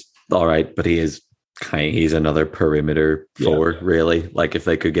Perez is all right, but he's another perimeter 4, really. Like if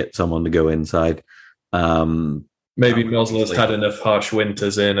they could get someone to go inside. Maybe Mosler's had enough harsh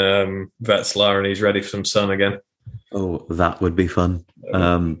winters in Wetzlar and he's ready for some sun again. Oh, that would be fun.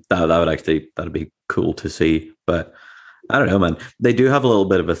 That'd be cool to see. But I don't know, man. They do have a little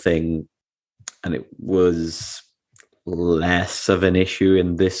bit of a thing, and it was less of an issue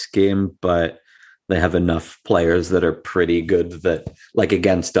in this game, but they have enough players that are pretty good that, like,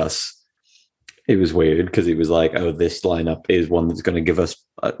 against us, it was weird because it was like, oh, this lineup is one that's going to give us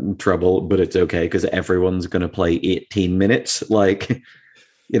trouble, but it's okay because everyone's going to play 18 minutes. Like,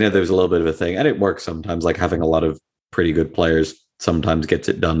 there's a little bit of a thing, and it works sometimes. Like having a lot of pretty good players sometimes gets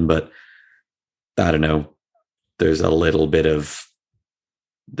it done, but I don't know. There's a lot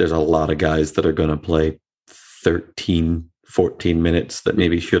of guys that are going to play 13, 14 minutes that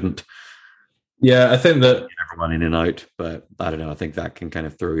maybe shouldn't. Yeah, I think that everyone in and out, but I don't know. I think that can kind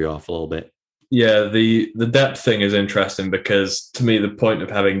of throw you off a little bit. Yeah, the depth thing is interesting because to me, the point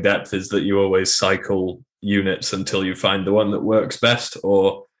of having depth is that you always cycle units until you find the one that works best,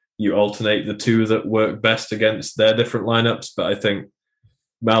 or you alternate the 2 that work best against their different lineups. But I think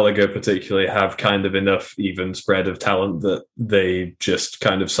Malaga particularly have kind of enough even spread of talent that they just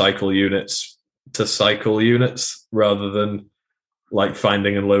kind of cycle units to cycle units rather than like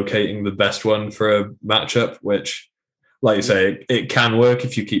finding and locating the best one for a matchup, which, like you say, it can work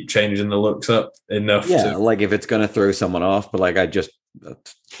if you keep changing the looks up enough. Yeah, like if it's going to throw someone off. But like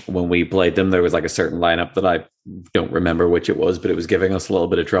when we played them, there was like a certain lineup that I don't remember which it was, but it was giving us a little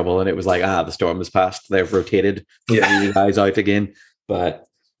bit of trouble. And it was like, the storm has passed. They've rotated the guys out again. But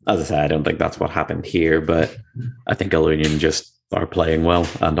as I said, I don't think that's what happened here. But I think Ilunion just are playing well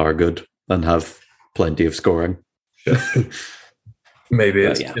and are good and have plenty of scoring. Maybe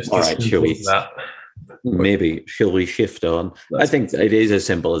it's just all right. Shall we shift on? I think it is as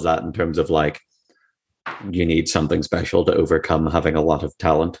simple as that in terms of like you need something special to overcome having a lot of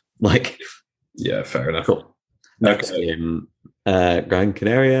talent. Like, yeah, fair enough. Cool. Next game, Gran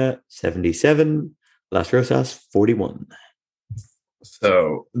Canaria 77, Las Rosas 41.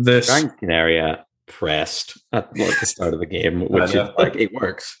 So this Gran Canaria pressed at the start of the game, which is like it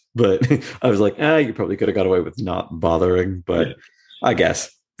works. But I was like, you probably could have got away with not bothering. But I guess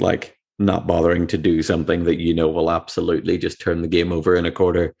like not bothering to do something that will absolutely just turn the game over in a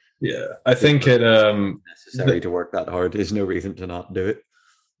quarter. Yeah, I think it necessary to work that hard. There's no reason to not do it.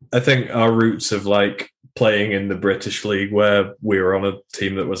 I think our roots of like playing in the British League, where we were on a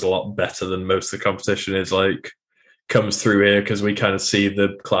team that was a lot better than most of the competition, is like comes through here because we kind of see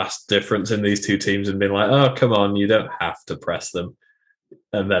the class difference in these 2 teams and being like, oh, come on, you don't have to press them.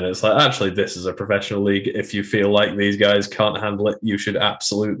 And then it's like, actually, this is a professional league. If you feel like these guys can't handle it, you should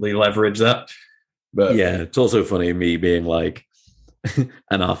absolutely leverage that. But yeah, it's also funny me being like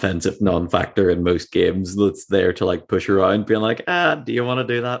an offensive non-factor in most games that's there to like push around, being like, do you want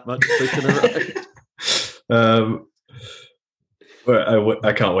to do that much pushing around?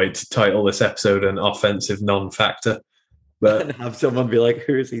 I can't wait to title this episode an offensive non-factor. But and have someone be like,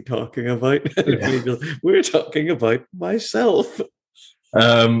 "Who is he talking about?" Yeah. We're talking about myself.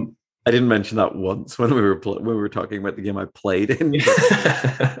 I didn't mention that once when we were talking about the game I played in.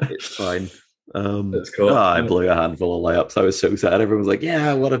 It's fine. That's cool. I blew a handful of layups. I was so sad. Everyone was like,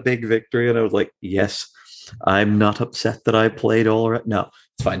 "Yeah, what a big victory!" And I was like, "Yes, I'm not upset that I played all right. No,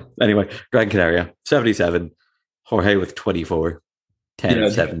 it's fine." Anyway, Gran Canaria 77, Jorge with 24. 10 Yeah.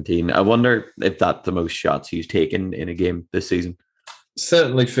 17. I wonder if that's the most shots he's taken in a game this season.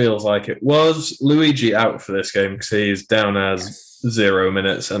 Certainly feels like it. Was Luigi out for this game because he's down as 0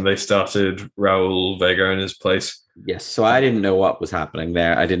 minutes and they started Raul Vega in his place? Yes. So I didn't know what was happening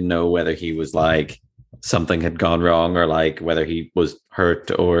there. I didn't know whether he was like something had gone wrong or like whether he was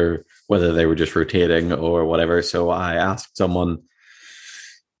hurt or whether they were just rotating or whatever. So I asked someone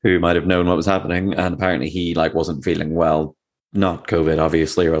who might have known what was happening, and apparently he like wasn't feeling well. Not COVID,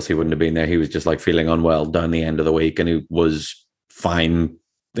 obviously, or else he wouldn't have been there. He was just like feeling unwell down the end of the week, and he was fine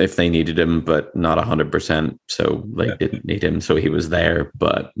if they needed him, but not 100%. So they didn't need him. So he was there,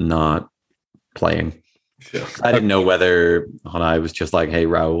 but not playing. Sure. I didn't know whether Hanai was just like, "Hey,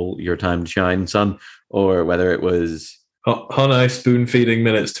 Raul, your time to shine, son," or whether it was Hanai spoon feeding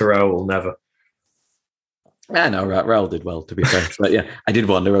minutes to Raul. Never. Yeah, no, Raul did well, to be fair. But yeah, I did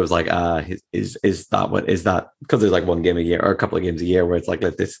wonder. I was like, is that what is that? Because there's like one game a year or a couple of games a year where it's like,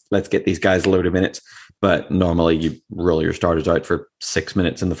 let's get these guys a load of minutes. But normally you roll your starters out for 6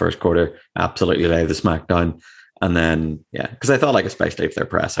 minutes in the first quarter, absolutely lay the smack down, and then because I thought like especially if they're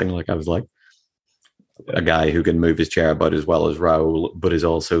pressing, like I was like a guy who can move his chair about as well as Raul, but is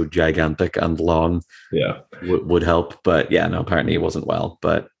also gigantic and long, would help. But yeah, no, apparently he wasn't well,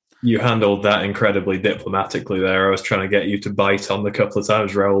 but. You handled that incredibly diplomatically there. I was trying to get you to bite on the couple of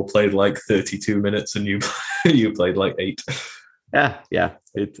times Raul played like 32 minutes and you played like 8. Yeah,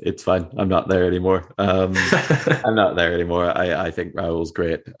 it's fine. I'm not there anymore. I'm not there anymore. I think Raul's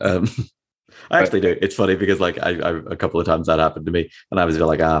great. I actually do. It's funny because like I a couple of times that happened to me and I was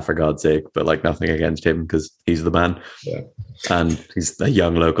like, for God's sake, but like nothing against him because he's the man. Yeah. And he's a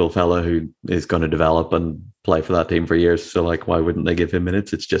young local fella who is going to develop and play for that team for years. So like, why wouldn't they give him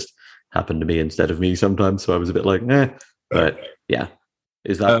minutes? It's just happened to me instead of me sometimes. So I was a bit like, but yeah.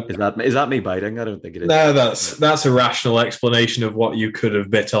 Is that me biting? I don't think it is. No, that's a rational explanation of what you could have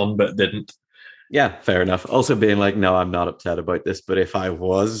bit on but didn't. Yeah, fair enough. Also being like, no, I'm not upset about this, but if I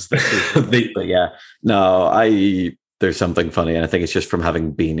was, but yeah, no, there's something funny. And I think it's just from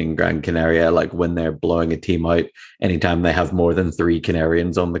having been in Gran Canaria, like when they're blowing a team out, anytime they have more than 3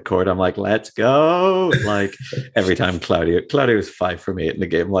 Canarians on the court, I'm like, let's go. Like every time Claudio's 5 from 8 in a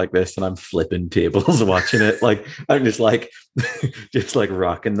game like this, and I'm flipping tables watching it. Like I'm just like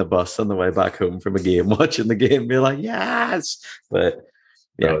rocking the bus on the way back home from a game, watching the game, be like, yes. But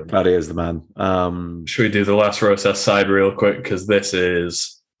yeah, Claudio's the man. Should we do the last Rosas side real quick? Because this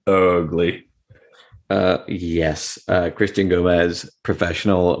is ugly. Yes. Christian Gomez,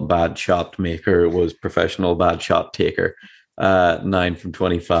 professional bad shot maker, was professional bad shot taker. 9 from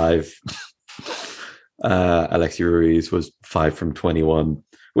 25. Alexi Ruiz was 5 from 21,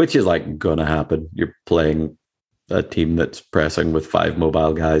 which is like gonna happen. You're playing a team that's pressing with 5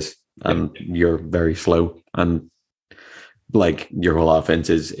 mobile guys and you're very slow, and like your whole offense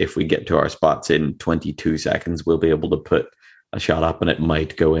is, if we get to our spots in 22 seconds, we'll be able to put a shot up and it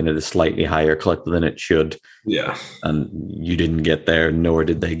might go in at a slightly higher clip than it should. Yeah. And you didn't get there, nor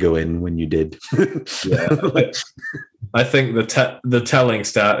did they go in when you did. Yeah. I think the telling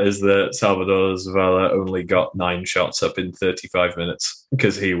stat is that Salvador Zavala only got 9 shots up in 35 minutes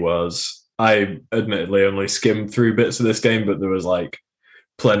because I admittedly only skimmed through bits of this game, but there was like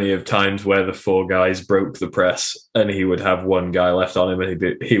plenty of times where the 4 guys broke the press and he would have 1 guy left on him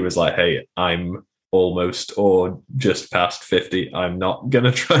and he was like, hey, I'm almost or just past 50. I'm not going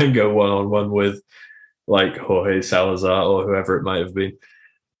to try and go one-on-one with like Jorge Salazar or whoever it might have been.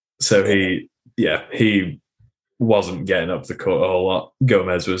 So he wasn't getting up the court a whole lot.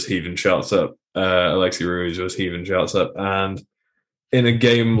 Gomez was heaving shots up. Alexi Ruiz was heaving shots up. And in a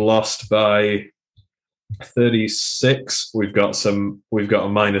game lost by 36, we've got a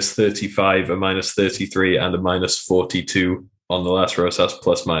minus 35, a minus 33, and a minus 42 on the last Rosas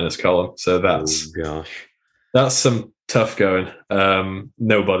plus minus column. So that's some tough going.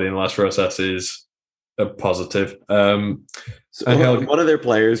 Nobody in Las Rosas is a positive. So one of their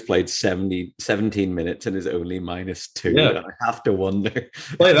players played 17 minutes and is only minus 2. Yeah. And I have to wonder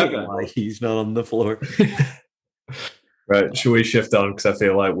why he's not on the floor. Right, should we shift on? Because I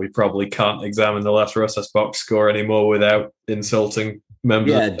feel like we probably can't examine the Las Rosas box score anymore without insulting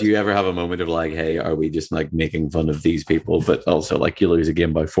members. Yeah. Do you ever have a moment of like, hey, are we just like making fun of these people, but also like you lose a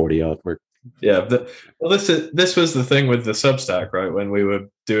game by 40 odd? Yeah, this was the thing with the Substack, right? When we were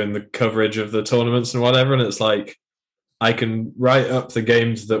doing the coverage of the tournaments and whatever, and it's like I can write up the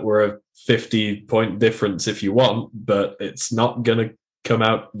games that were a 50-point difference if you want, but it's not going to come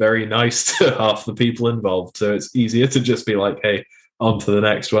out very nice to half the people involved. So it's easier to just be like, hey, on to the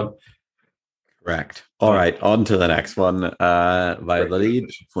next one. Correct. All right, on to the next one.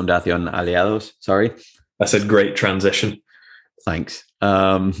 Valladolid, Fundación Aliados. Sorry. I said great transition. Thanks.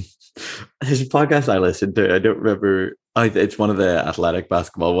 There's a podcast I listened to. I don't remember. It's one of the athletic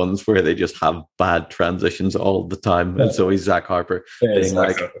basketball ones where they just have bad transitions all the time. Yeah. And so he's Zach Harper being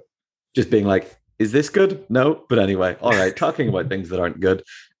like, being like, is this good? No. But anyway, all right. Talking about things that aren't good.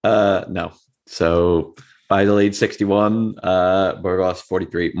 No. So Valladolid 61, Burgos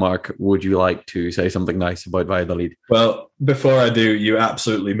 43. Mark, would you like to say something nice about Valladolid? Well, before I do, you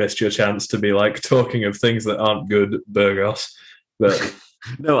absolutely missed your chance to be like talking of things that aren't good, Burgos. But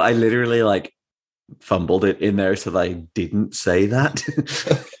no, I literally like fumbled it in there so that I didn't say that.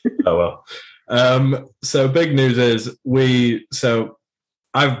 Oh well. So big news is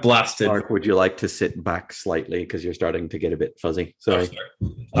I've blasted. Mark, would you like to sit back slightly because you're starting to get a bit fuzzy? Sorry.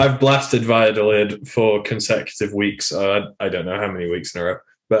 I've blasted Valladolid for consecutive weeks. I don't know how many weeks in a row,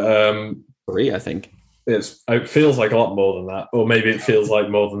 but 3, I think. It feels like a lot more than that, or maybe it feels like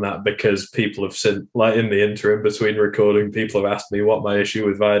more than that because people have said, like in the interim between recording, people have asked me what my issue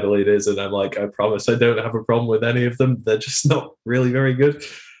with Valladolid is, and I'm like, I promise I don't have a problem with any of them. They're just not really very good.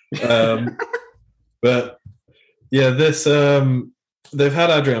 But yeah, this they've had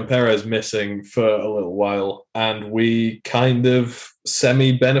Adrian Perez missing for a little while, and we kind of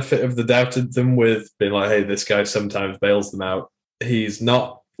semi-benefit of the doubted them with being like, hey, this guy sometimes bails them out. He's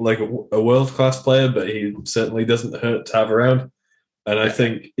not like a world-class player, but he certainly doesn't hurt to have around. And I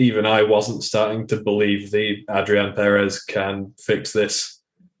think even I wasn't starting to believe the Adrian Perez can fix this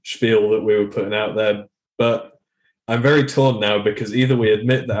spiel that we were putting out there. But I'm very torn now because either we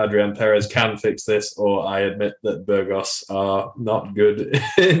admit that Adrian Perez can fix this, or I admit that Burgos are not good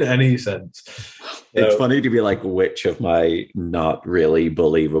in any sense. It's funny to be like, which of my not really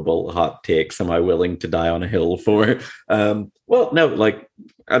believable hot takes am I willing to die on a hill for? Well, no, like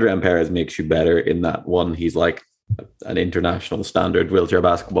Adrian Perez makes you better in that one. He's like an international standard wheelchair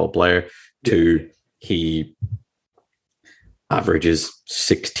basketball player. 2, he averages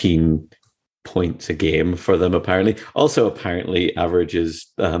 16 points a game for them, apparently. Also, apparently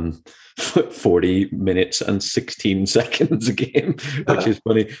averages 40 minutes and 16 seconds a game, which is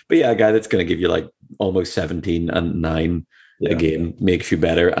funny. But yeah, a guy that's going to give you like almost 17 and 9 a game makes you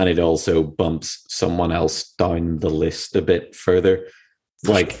better, and it also bumps someone else down the list a bit further.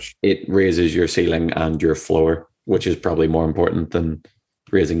 Like it raises your ceiling and your floor, which is probably more important than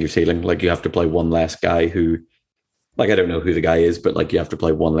raising your ceiling. Like you have to play one less guy who, like, I don't know who the guy is, but like you have to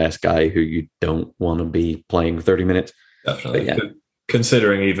play one less guy who you don't want to be playing 30 minutes. Definitely. Yeah.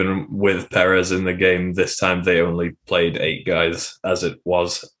 Considering even with Perez in the game this time, they only played 8 guys as it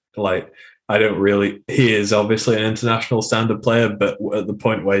was. Like, he is obviously an international standard player, but at the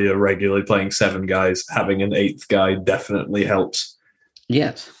point where you're regularly playing 7 guys, having an 8th guy definitely helps.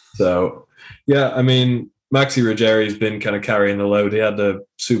 Yes. So, yeah, I mean, Maxi Ruggieri's been kind of carrying the load. He had a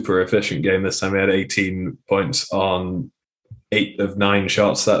super efficient game this time. He had 18 points on 8 of 9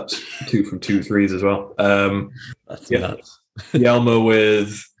 shots. That's 2 from 2 threes as well. That's nuts. Yelma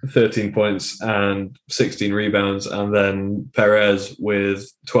with 13 points and 16 rebounds, and then Perez with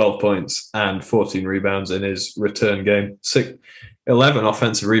 12 points and 14 rebounds in his return game. 11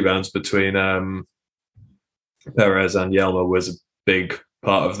 offensive rebounds between Perez and Yelma was a big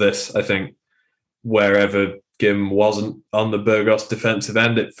part of this. I think wherever Gim wasn't on the Burgos defensive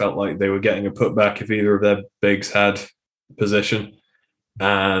end, it felt like they were getting a putback if either of their bigs had position.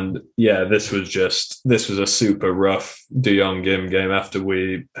 And yeah, this was a super rough De Jong Gim game after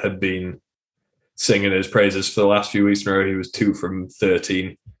we had been singing his praises for the last few weeks in a row. He was 2 from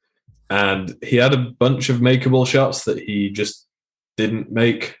 13. And he had a bunch of makeable shots that he just didn't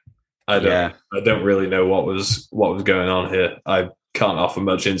make. I don't really know what was going on here. I can't offer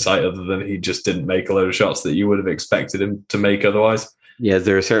much insight other than he just didn't make a load of shots that you would have expected him to make otherwise. Yeah, is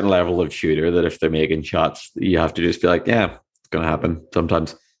there a certain level of shooter that if they're making shots, you have to just be like, yeah, it's going to happen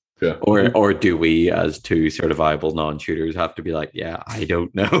sometimes? Yeah. Or do we, as 2 certifiable non-shooters, have to be like, yeah, I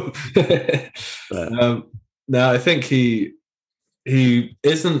don't know? No, I think he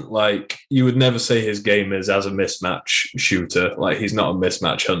isn't like, you would never say his game is as a mismatch shooter. Like, he's not a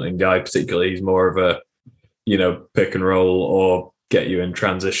mismatch hunting guy particularly. He's more of a, pick and roll or get you in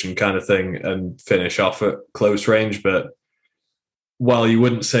transition kind of thing and finish off at close range. But while you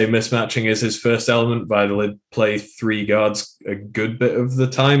wouldn't say mismatching is his first element, Vidalid play three guards a good bit of the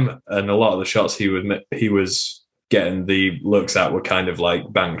time, and a lot of the shots he was getting the looks at were kind of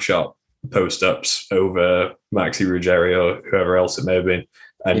like bank shot post ups over Maxi Ruggiero or whoever else it may have been,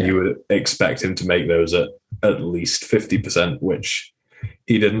 and you would expect him to make those at least 50%, which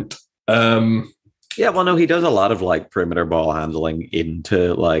he didn't. Yeah, well, no, he does a lot of like perimeter ball handling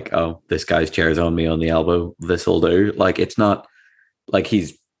into like, oh, this guy's chair's on me on the elbow, this'll do. Like, it's not like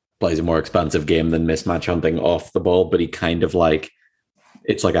he's plays a more expansive game than mismatch hunting off the ball, but he kind of like,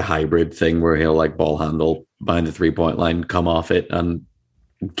 it's like a hybrid thing where he'll like ball handle behind the 3-point line, come off it and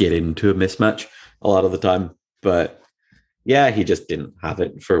get into a mismatch a lot of the time. But yeah, he just didn't have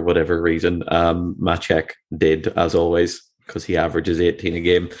it for whatever reason. Maciek did, as always, because he averages 18 a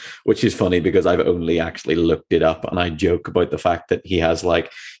game, which is funny because I've only actually looked it up, and I joke about the fact that he's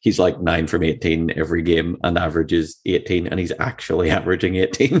like 9 from 18 every game and averages 18, and he's actually averaging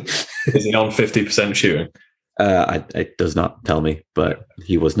 18. Is he on 50% shooting? It does not tell me, but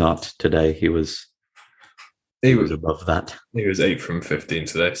he was not today. He was above that. He was 8 from 15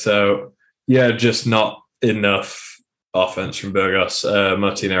 today. So yeah, just not enough offense from Burgos.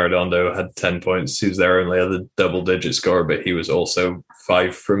 Martin Arredondo had 10 points. He was their only other double-digit scorer, but he was also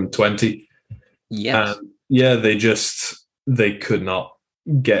 5 from 20. Yes. They could not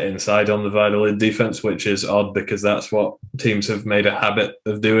get inside on the Vidalid defense, which is odd because that's what teams have made a habit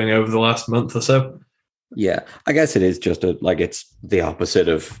of doing over the last month or so. Yeah, I guess it is just it's the opposite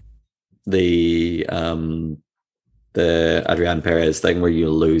of the Adrian Perez thing where you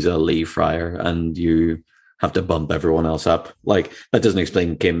lose a Lee Fryer and you have to bump everyone else up. Like, that doesn't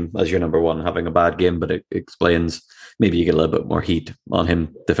explain Kim as your number one having a bad game, but it explains maybe you get a little bit more heat on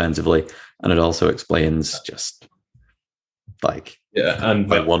him defensively. And it also explains just like, and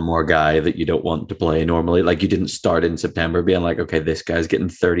one more guy that you don't want to play normally. Like, you didn't start in September being like, okay, this guy's getting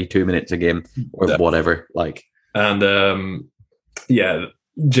 32 minutes a game or whatever. Like, and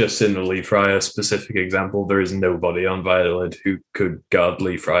just in the Lee Fryer specific example, there is nobody on Vidalid who could guard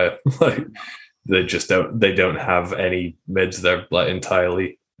Lee Fryer. Like, they don't have any mids. They're like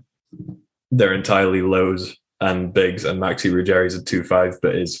entirely lows and bigs, and Maxi Ruggeri's a 2'5",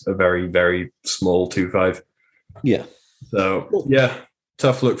 but is a very, very small 2'5". Yeah. So yeah,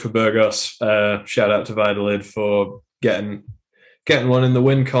 tough look for Burgos. Shout out to Vidalid for getting one in the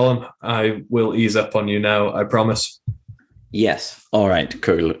win column. I will ease up on you now, I promise. Yes. All right,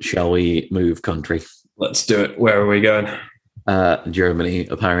 cool. Shall we move country? Let's do it. Where are we going? Germany,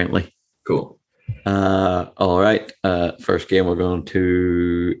 apparently. Cool. All right. First game we're going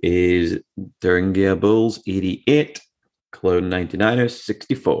to is Thuringia Bulls 88, Cologne 99ers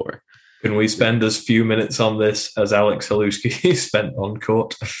 64. Can we spend as few minutes on this as Alex Haluski spent on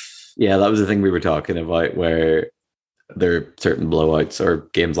court? Yeah, that was the thing we were talking about, where there are certain blowouts or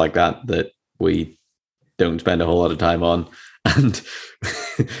games like that we don't spend a whole lot of time on. And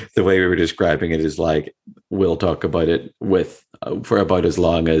the way we were describing it is like, we'll talk about it for about as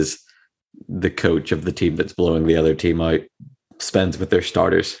long as the coach of the team that's blowing the other team out spends with their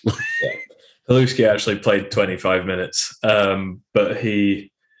starters. Yeah. Haluski actually played 25 minutes, but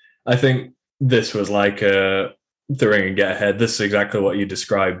I think this was like a the ring and get ahead. This is exactly what you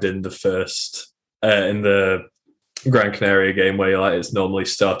described in the first, in the Gran Canaria game, where you're like, it's normally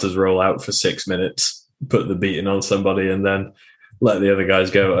starters roll out for 6 minutes, put the beating on somebody, and then let the other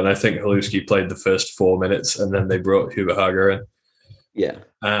guys go. And I think Haluski played the first 4 minutes, and then they brought Huber Hager in. Yeah,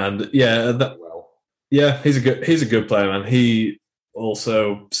 and he's a good player, man. He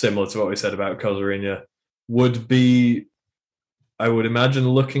also, similar to what we said about Kozarinya, would be, I would imagine,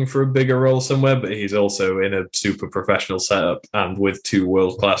 looking for a bigger role somewhere, but he's also in a super professional setup and with 2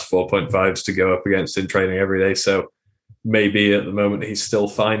 world-class 4.5s to go up against in training every day. So maybe at the moment he's still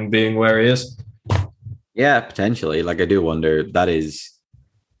fine being where he is. Yeah, potentially. Like, I do wonder, that is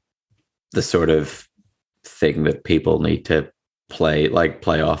the sort of thing that people need to play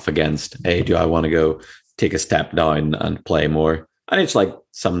off against. Hey, do I want to go take a step down and play more? And it's like,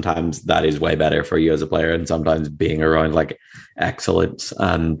 sometimes that is way better for you as a player, and sometimes being around like excellence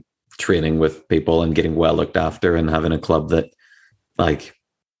and training with people and getting well looked after and having a club that like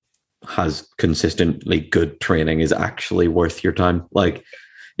has consistently good training is actually worth your time. Like,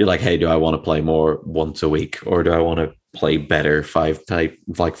 you're like, hey, do I want to play more once a week, or do I want to play better 5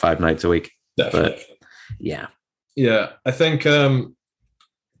 nights a week? Definitely. But yeah. I think Cologne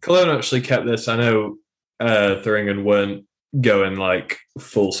actually kept this. I know Thuringen weren't going like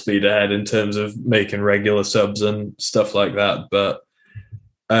full speed ahead in terms of making regular subs and stuff like that, but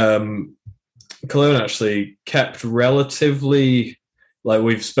Cologne actually kept relatively like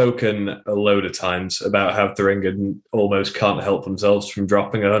we've spoken a load of times about how Thuringen almost can't help themselves from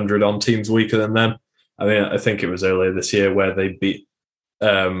dropping 100 on teams weaker than them. I mean, I think it was earlier this year where they beat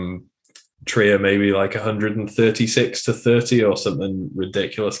Trier maybe like 136-30 or something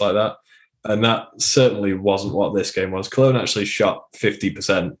ridiculous like that. And that certainly wasn't what this game was. Cologne actually shot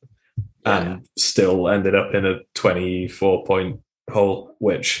 50% and still ended up in a 24-point hole,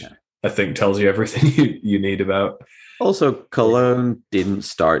 which I think tells you everything you need about. Also, Cologne didn't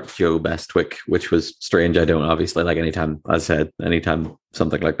start Joe Bestwick, which was strange. I don't obviously like anytime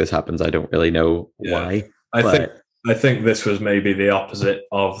something like this happens, I don't really know why. I think this was maybe the opposite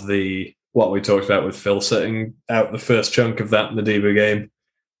of what we talked about with Phil sitting out the first chunk of that Madiba game.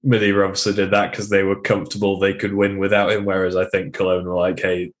 Madiba obviously did that because they were comfortable they could win without him, whereas I think Cologne were like,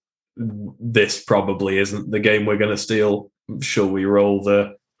 hey, this probably isn't the game we're going to steal. Shall we roll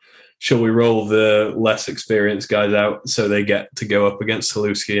the less experienced guys out so they get to go up against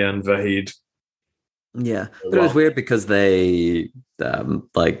Haluski and Vahid? Yeah, but it was weird because they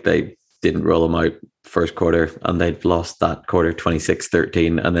didn't roll them out first quarter and they'd lost that quarter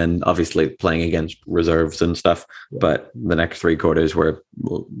 26-13, and then obviously playing against reserves and stuff. But the next three quarters were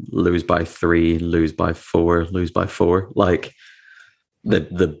lose by 3, lose by 4, lose by 4. Like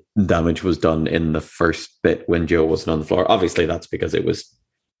the damage was done in the first bit when Joe wasn't on the floor. Obviously, that's because it was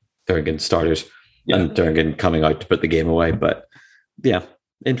Thuringen starters and Thuringen coming out to put the game away. But yeah,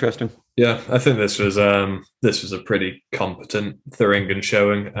 interesting. Yeah, I think this was a pretty competent Thuringen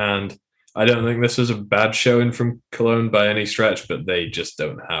showing, and I don't think this was a bad showing from Cologne by any stretch, but they just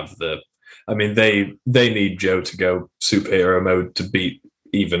don't have they need Joe to go superhero mode to beat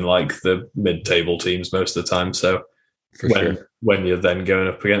even like the mid-table teams most of the time. So when you're then going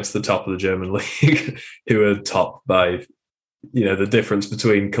up against the top of the German league, who are topped by, the difference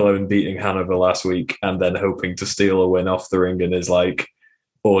between Cologne beating Hanover last week and then hoping to steal a win off Thuringen is like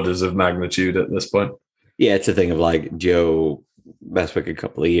orders of magnitude at this point. Yeah, it's a thing of like Joe Bestwick a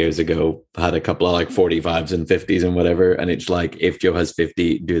couple of years ago had a couple of like 45s and 50s and whatever, and it's like, if Joe has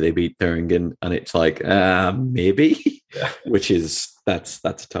 50, do they beat Thuringen? And it's like maybe. Which is that's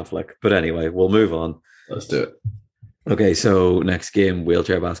a tough look. But anyway, we'll move on. Let's do it. Okay, so next game,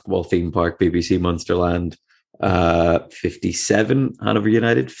 Wheelchair Basketball Theme Park, BBC Munsterland, 57, Hanover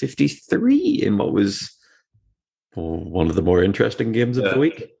United 53 in what was one of the more interesting games of the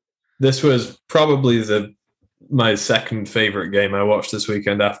week. This was probably my second favorite game I watched this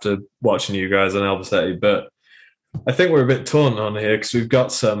weekend after watching you guys on Albacete, but I think we're a bit torn on here because we've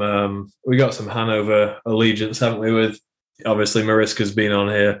got some Hanover allegiance, haven't we? With obviously Mariska's been on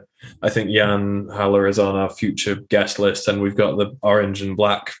here. I think Jan Haller is on our future guest list, and we've got the orange and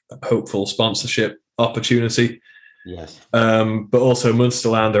black hopeful sponsorship opportunity. Yes, but also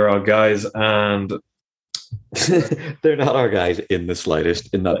Munsterland are our guys, and they're not our guys in the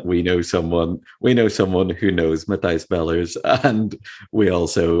slightest, in that we know someone who knows Matthias Bellers, and we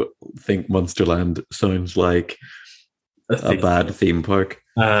also think Munsterland sounds like a bad theme park.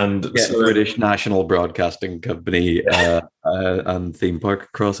 And British National Broadcasting Company and theme park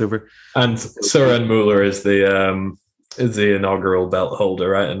crossover. And Søren Muller is the inaugural belt holder,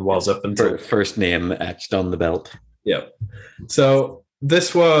 right? And was up until first name etched on the belt. Yeah. So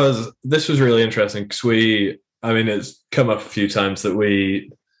this was really interesting because it's come up a few times that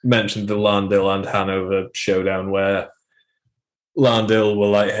we mentioned the Lahn-Dill and Hanover showdown where Lahn-Dill were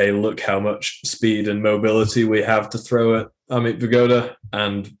like, hey, look how much speed and mobility we have to throw at Amit Vagoda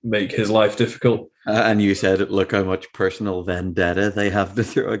and make his life difficult. And you said, look how much personal vendetta they have to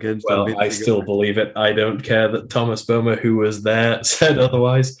throw against Amit Vagoda. I still believe it. I don't care that Thomas Boma, who was there, said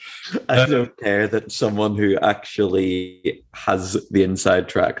otherwise. I don't care that someone who actually has the inside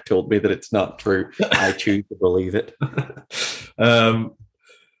track told me that it's not true. I choose to believe it. So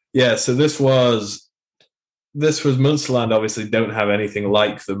this was Munsterland obviously don't have anything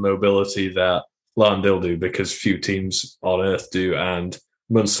like the mobility that Lahn-Dill do because few teams on earth do, and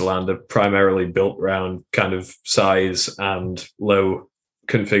Munsterland are primarily built around kind of size and low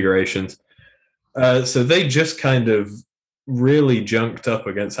configurations. So they just kind of really junked up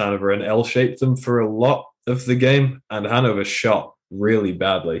against Hanover and L-shaped them for a lot of the game, and Hanover shot really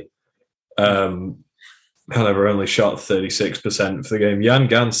badly. Hanover only shot 36% for the game. Jan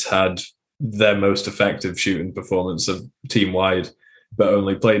Gans had their most effective shooting performance of team-wide, but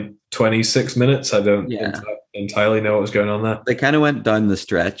only played 26 minutes. I don't entirely know what was going on there. They kind of went down the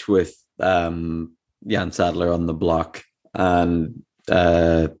stretch with Jan Sadler on the block and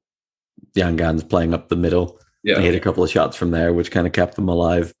Jan Gans playing up the middle. Yeah. They hit a couple of shots from there, which kind of kept them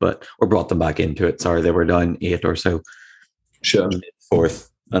alive, or brought them back into it. Sorry, they were down 8 or so. Sure. Fourth.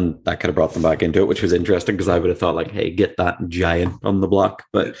 and that kind of brought them back into it, which was interesting because I would have thought like, hey, get that giant on the block.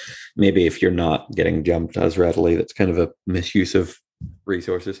 But maybe if you're not getting jumped as readily, that's kind of a misuse of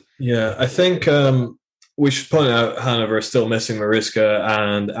resources. Yeah, I think we should point out Hanover are still missing Mariska,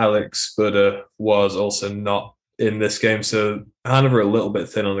 and Alex Buda was also not in this game. So Hanover are a little bit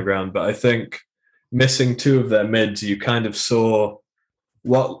thin on the ground, but I think missing two of their mids, you kind of saw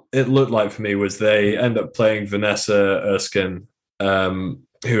what it looked like for me was they end up playing Vanessa Erskine, who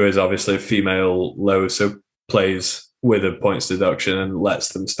is obviously a female low, so plays with a points deduction and lets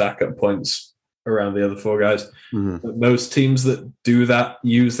them stack up points around the other four guys. Mm-hmm. But most teams that do that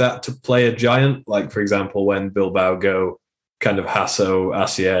use that to play a giant. Like, for example, when Bilbao go kind of Hasso,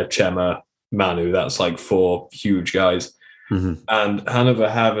 Asier, Chema, Manu, that's like four huge guys. Mm-hmm. And Hanover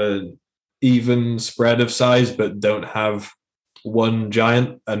have an even spread of size, but don't have one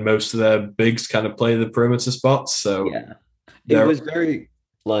giant, and most of their bigs kind of play the perimeter spots. So yeah, it was very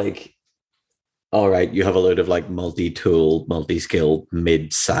like, all right, you have a load of like multi-tool, multi-skilled,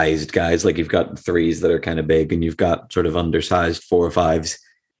 mid-sized guys. Like you've got threes that are kind of big, and you've got sort of undersized 4 or 5s.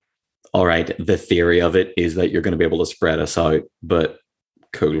 All right, the theory of it is that you're going to be able to spread us out, but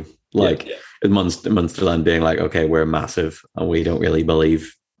cool. Like Munsterland being like, okay, we're massive, and we don't really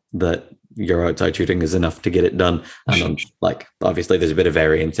believe that your outside shooting is enough to get it done. And like, obviously, there's a bit of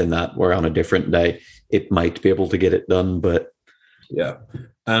variance in that. Where on a different day, it might be able to get it done, but yeah.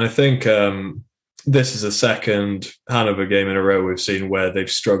 And I think this is a second Hanover game in a row we've seen where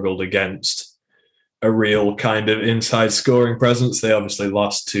they've struggled against a real kind of inside scoring presence. They obviously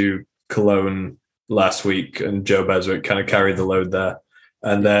lost to Cologne last week, and Joe Beswick kind of carried the load there.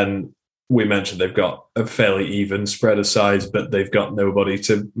 And then we mentioned they've got a fairly even spread of size, but they've got nobody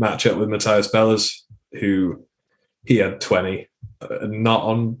to match up with Matthias Bellas, who he had 20, not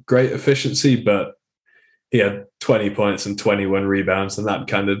on great efficiency, but he had 20 points and 21 rebounds, and that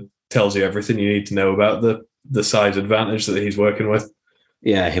kind of tells you everything you need to know about the size advantage that he's working with.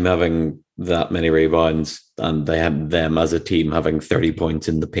 Yeah, him having that many rebounds, and they had them as a team having 30 points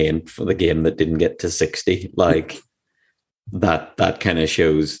in the paint for the game that didn't get to 60. Like that kind of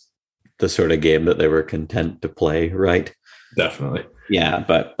shows the sort of game that they were content to play, right? Definitely. Yeah,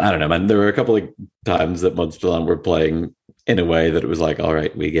 but I don't know, man. There were a couple of times that Munsterland were playing in a way that it was like, all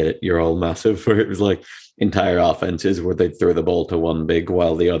right, we get it. You're all massive. Where it was like entire offenses where they'd throw the ball to one big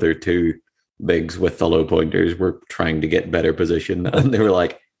while the other two bigs with the low pointers were trying to get better position. And they were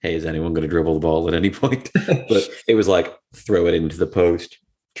like, hey, is anyone going to dribble the ball at any point? But it was like, throw it into the post,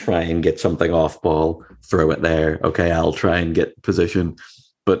 try and get something off ball, throw it there. Okay, I'll try and get position.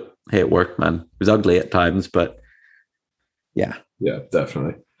 But hey, it worked, man. It was ugly at times, but yeah. Yeah,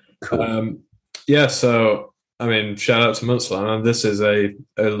 definitely. Cool. So, I mean, shout out to Munsterland. This is a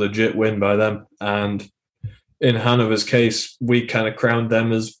legit win by them. And in Hanover's case, we kind of crowned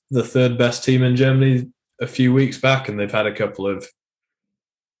them as the third best team in Germany a few weeks back, and they've had a couple of,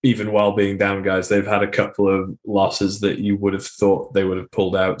 even while being down guys, they've had a couple of losses that you would have thought they would have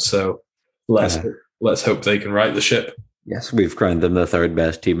pulled out. So let's hope they can right the ship. Yes, we've crowned them the third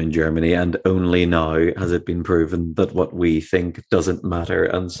best team in Germany, and only now has it been proven that what we think doesn't matter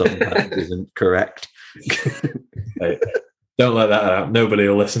and sometimes isn't correct. Hey, don't let that out. Nobody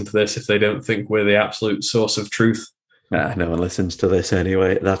will listen to this if they don't think we're the absolute source of truth. No one listens to this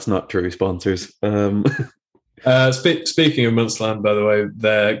anyway. That's not true, sponsors. Speaking of Munsterland, by the way,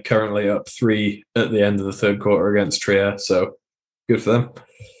 they're currently up 3 at the end of the third quarter against Trier, so good for them.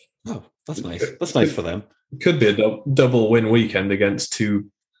 Oh, that's nice. That's nice for them. Could be a double win weekend against two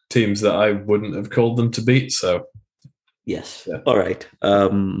teams that I wouldn't have called them to beat. So, yes. Yeah. All right.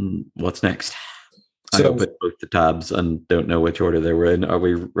 What's next? So, I opened both the tabs and don't know which order they were in. Are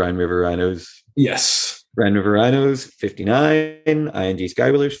we Rhine River Rhinos? Yes. Rhine River Rhinos, 59. ING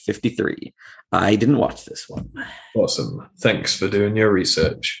Skywheelers, 53. I didn't watch this one. Awesome. Thanks for doing your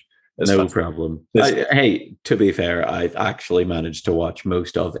research. No problem. Hey, to be fair, I've actually managed to watch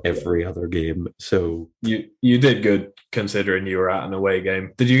most of every other game. So you did good considering you were at an away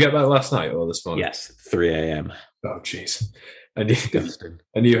game. Did you get back last night or this morning? Yes, 3 a.m. Oh, jeez. And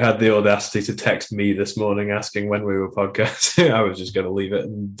you had the audacity to text me this morning asking when we were podcasting. I was just going to leave it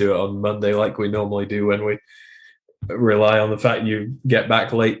and do it on Monday like we normally do when we rely on the fact you get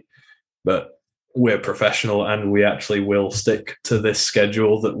back late. But we're professional and we actually will stick to this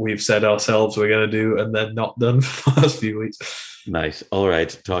schedule that we've said ourselves we're going to do and then not done for the last few weeks. Nice. All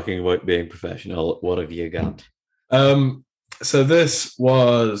right. Talking about being professional, what have you got? So this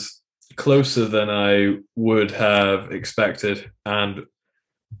was closer than I would have expected and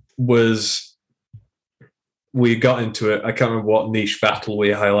we got into it. I can't remember what niche battle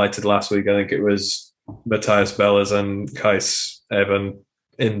we highlighted last week. I think it was Matthias Bellas and Kais Evan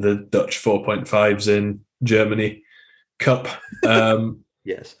in the Dutch 4.5s in Germany Cup.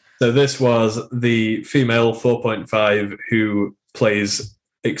 Yes. So this was the female 4.5 who plays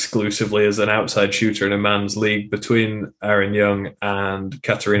exclusively as an outside shooter in a man's league between Aaron Young and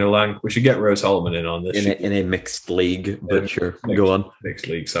Katarina Lang. We should get Rose Holloman in on this. In a mixed league, but sure, go on. Mixed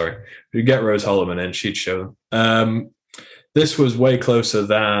league, sorry. We get Rose Holloman in, she'd show them. This was way closer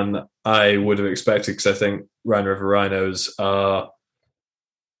than I would have expected because I think Rhine River Rhinos are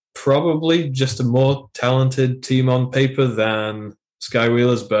probably just a more talented team on paper than Sky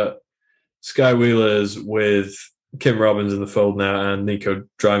Wheelers, but Sky Wheelers with Kim Robbins in the fold now and Nico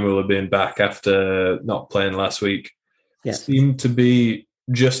Dreimuller being back after not playing last week seem to be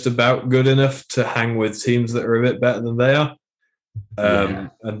just about good enough to hang with teams that are a bit better than they are.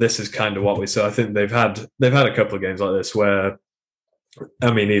 And this is kind of what we saw. I think they've had a couple of games like this where,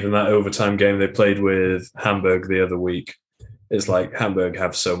 I mean, even that overtime game they played with Hamburg the other week, it's like Hamburg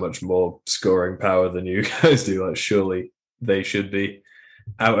have so much more scoring power than you guys do. Like, surely they should be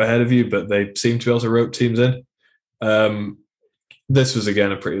out ahead of you, but they seem to be able to rope teams in. This was,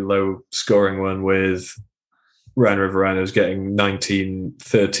 again, a pretty low scoring one with Rhine River Rhinos getting 19,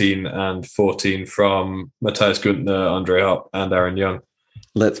 13, and 14 from Matthias Guntner, Andre Hopp, and Aaron Young.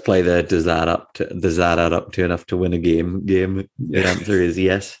 Let's play the does that add up to enough to win a game? The answer is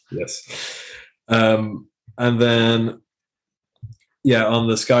yes. Yes. And then, on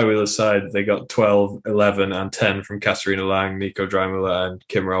the Sky Wheelers side, they got 12, 11, and 10 from Katarina Lang, Nico Dreimuller, and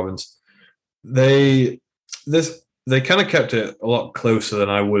Kim Robbins. They kind of kept it a lot closer than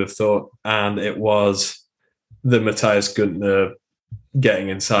I would have thought, and it was the Matthias Guntner getting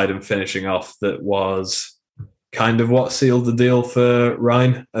inside and finishing off that was kind of what sealed the deal for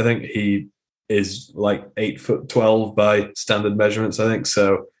Ryan. I think he is like 8'12" by standard measurements, I think.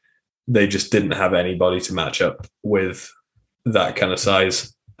 So they just didn't have anybody to match up with that kind of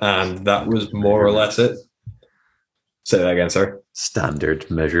size. And that was more or less it. Say that again, sorry.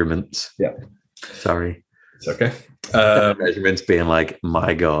 Standard measurements. Yeah. Sorry. It's okay. Measurements being like,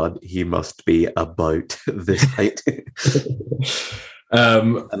 my God, he must be about this height.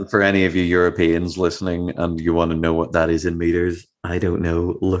 And for any of you Europeans listening and you want to know what that is in meters, I don't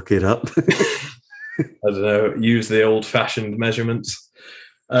know. Look it up. I don't know. Use the old-fashioned measurements.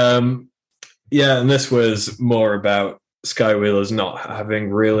 And this was more about Sky Wheelers not having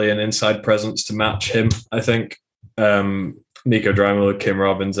really an inside presence to match him, I think. Nico Dreimuller, Kim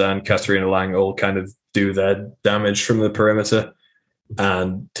Robbins, and Katarina Lang all kind of do their damage from the perimeter.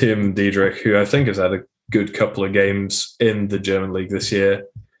 And Tim Diedrich, who I think has had a good couple of games in the German league this year,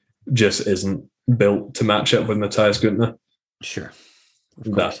 just isn't built to match up with Matthias Guntner. Sure.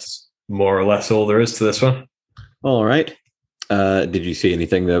 That's more or less all there is to this one. All right. Did you see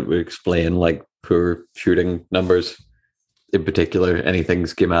anything that would explain like poor shooting numbers in particular? Anything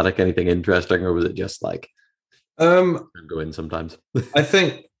schematic, anything interesting, or was it just like go in sometimes? I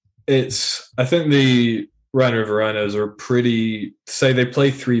think the Rhine River Rhinos are pretty, say they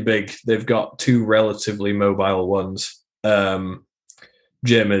play three big. They've got two relatively mobile ones.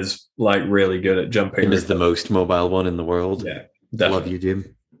 Jim is like really good at jumping. Jim is the most mobile one in the world. Yeah, definitely. Love you,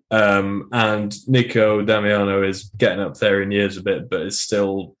 Jim. And Nico Damiano is getting up there in years a bit, but is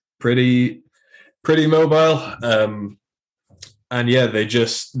still pretty mobile. And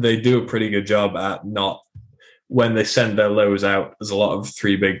they do a pretty good job at not, when they send their lows out, as a lot of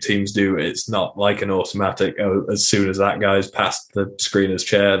three big teams do, it's not like an automatic, as soon as that guy's past the screener's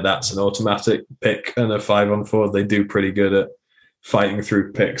chair, that's an automatic pick and a 5-on-4. They do pretty good at fighting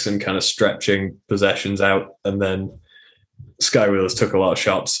through picks and kind of stretching possessions out. And then Sky Wheelers took a lot of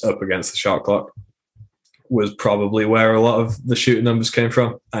shots up against the shot clock, was probably where a lot of the shooting numbers came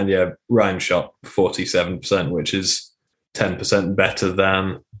from. And Ryan shot 47%, which is 10% better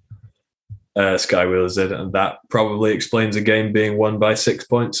than Sky Wheelers did, and that probably explains a game being won by 6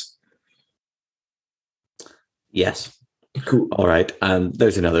 points. Yes. Cool. All right. And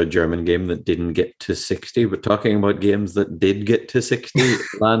there's another German game that didn't get to 60. We're talking about games that did get to 60.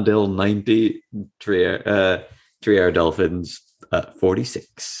 Landil 90, Trier Dolphins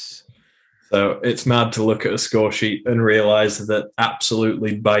 46. So it's mad to look at a score sheet and realize that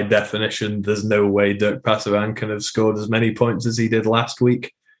absolutely by definition, there's no way Dirk Pasavan can have scored as many points as he did last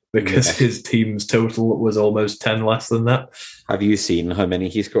week, because his team's total was almost 10 less than that. Have you seen how many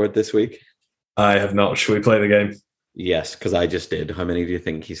he scored this week? I have not. Should we play the game? Yes, because I just did. How many do you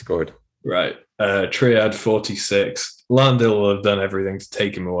think he scored? Right. Triad 46. Landil will have done everything to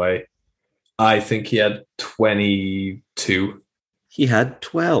take him away. I think he had 22. He had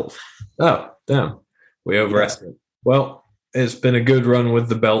 12. Oh, damn. We overestimate. Well, it's been a good run with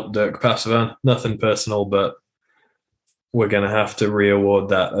the belt, Dirk Pasavan. Nothing personal, but we're going to have to re-award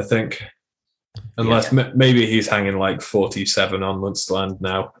that, I think. Unless maybe he's hanging like 47 on Munsterland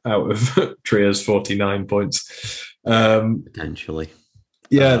now out of Trier's 49 points. Potentially.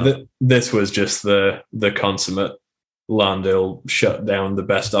 Yeah, this was just the consummate. Landil shut down the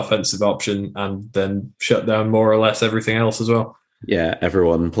best offensive option and then shut down more or less everything else as well. Yeah,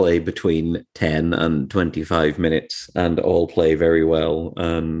 everyone play between 10 and 25 minutes and all play very well.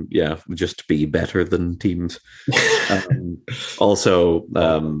 And yeah, just be better than teams. Also,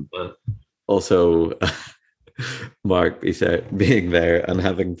 Mark being there and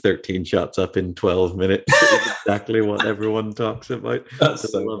having 13 shots up in 12 minutes is exactly what everyone talks about. That's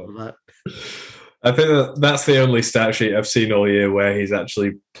so love that. I think that's the only stat sheet I've seen all year where he's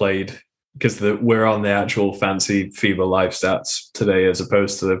actually played, because we're on the actual fancy FIBA live stats today as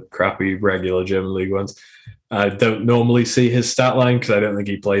opposed to the crappy regular German league ones. I don't normally see his stat line because I don't think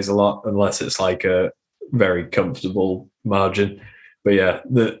he plays a lot unless it's like a very comfortable margin. But yeah,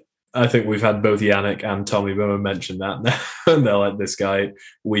 I think we've had both Yannick and Tommy Bummer mention that, and they're like, this guy,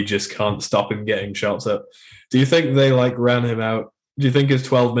 we just can't stop him getting shots up. Do you think they ran him out? Do you think his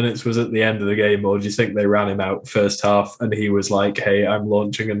 12 minutes was at the end of the game, or do you think they ran him out first half and he was like, hey, I'm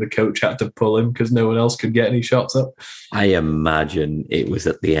launching, and the coach had to pull him because no one else could get any shots up? I imagine it was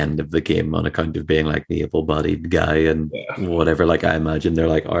at the end of the game on account of being like the able-bodied guy and whatever. Like, I imagine they're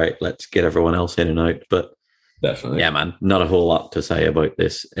like, all right, let's get everyone else in and out. But definitely, yeah, man, not a whole lot to say about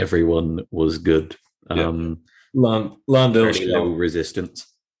this. Everyone was good. Landil low resistance.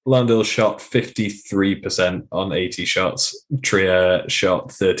 Landil shot 53% on 80 shots. Trier shot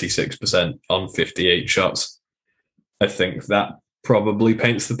 36% on 58 shots. I think that probably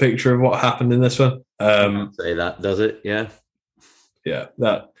paints the picture of what happened in this one. Say that, does it? Yeah. Yeah,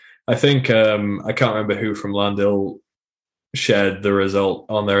 that. I think I can't remember who from Landil shared the result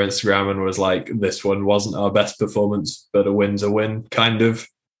on their Instagram and was like, this one wasn't our best performance, but a win's a win, kind of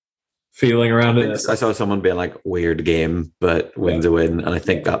feeling around it. I saw someone being like, weird game, but win's a win. And I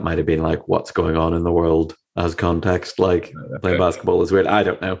think that might have been like, what's going on in the world as context. Like, playing basketball is weird. I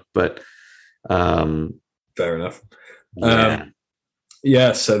don't know, but fair enough.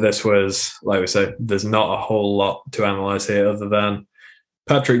 So this was, like we say, there's not a whole lot to analyze here other than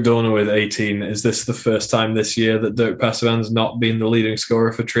Patrick Dorner with 18. Is this the first time this year that Dirk Passivan's not been the leading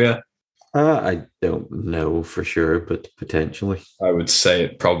scorer for Trier? I don't know for sure, but potentially. I would say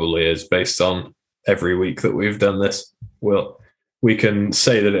it probably is based on every week that we've done this. We can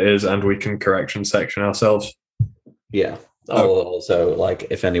say that it is, and we can correction section ourselves. Yeah. Also, like,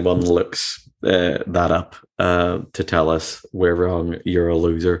 if anyone looks that up to tell us we're wrong, you're a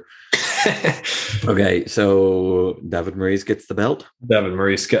loser. Okay, so David Maurice gets the belt. David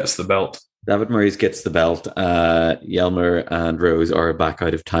Maurice gets the belt. Yelmer and Rose are back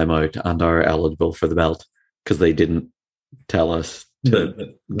out of timeout and are eligible for the belt because they didn't tell us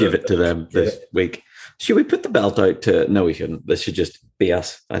to give it to them this week. Should we put the belt out to... No, we shouldn't. This should just be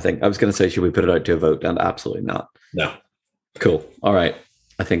us, I think. I was going to say, should we put it out to a vote? And absolutely not. No. Cool. All right.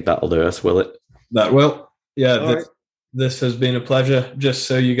 I think that'll do us, will it? That will. Yeah, this has been a pleasure. Just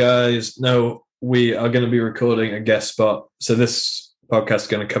so you guys know, we are going to be recording a guest spot. So this podcast is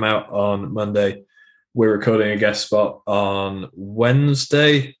going to come out on Monday. We're recording a guest spot on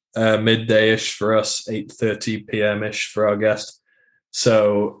Wednesday, midday-ish for us, 8:30 p.m.-ish for our guest.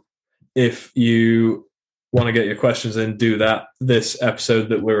 So if you want to get your questions in, do that. This episode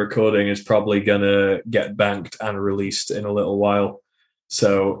that we're recording is probably going to get banked and released in a little while.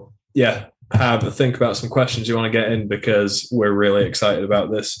 So yeah, have a think about some questions you want to get in, because we're really excited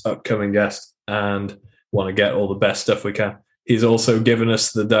about this upcoming guest and want to get all the best stuff we can. He's also given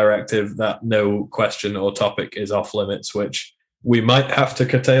us the directive that no question or topic is off limits, which we might have to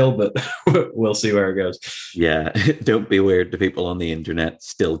curtail, but we'll see where it goes. Yeah, don't be weird to people on the internet.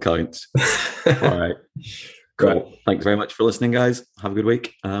 Still counts. All right. Cool. Thanks very much for listening, guys. Have a good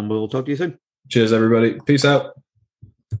week, and we'll talk to you soon. Cheers, everybody. Peace out.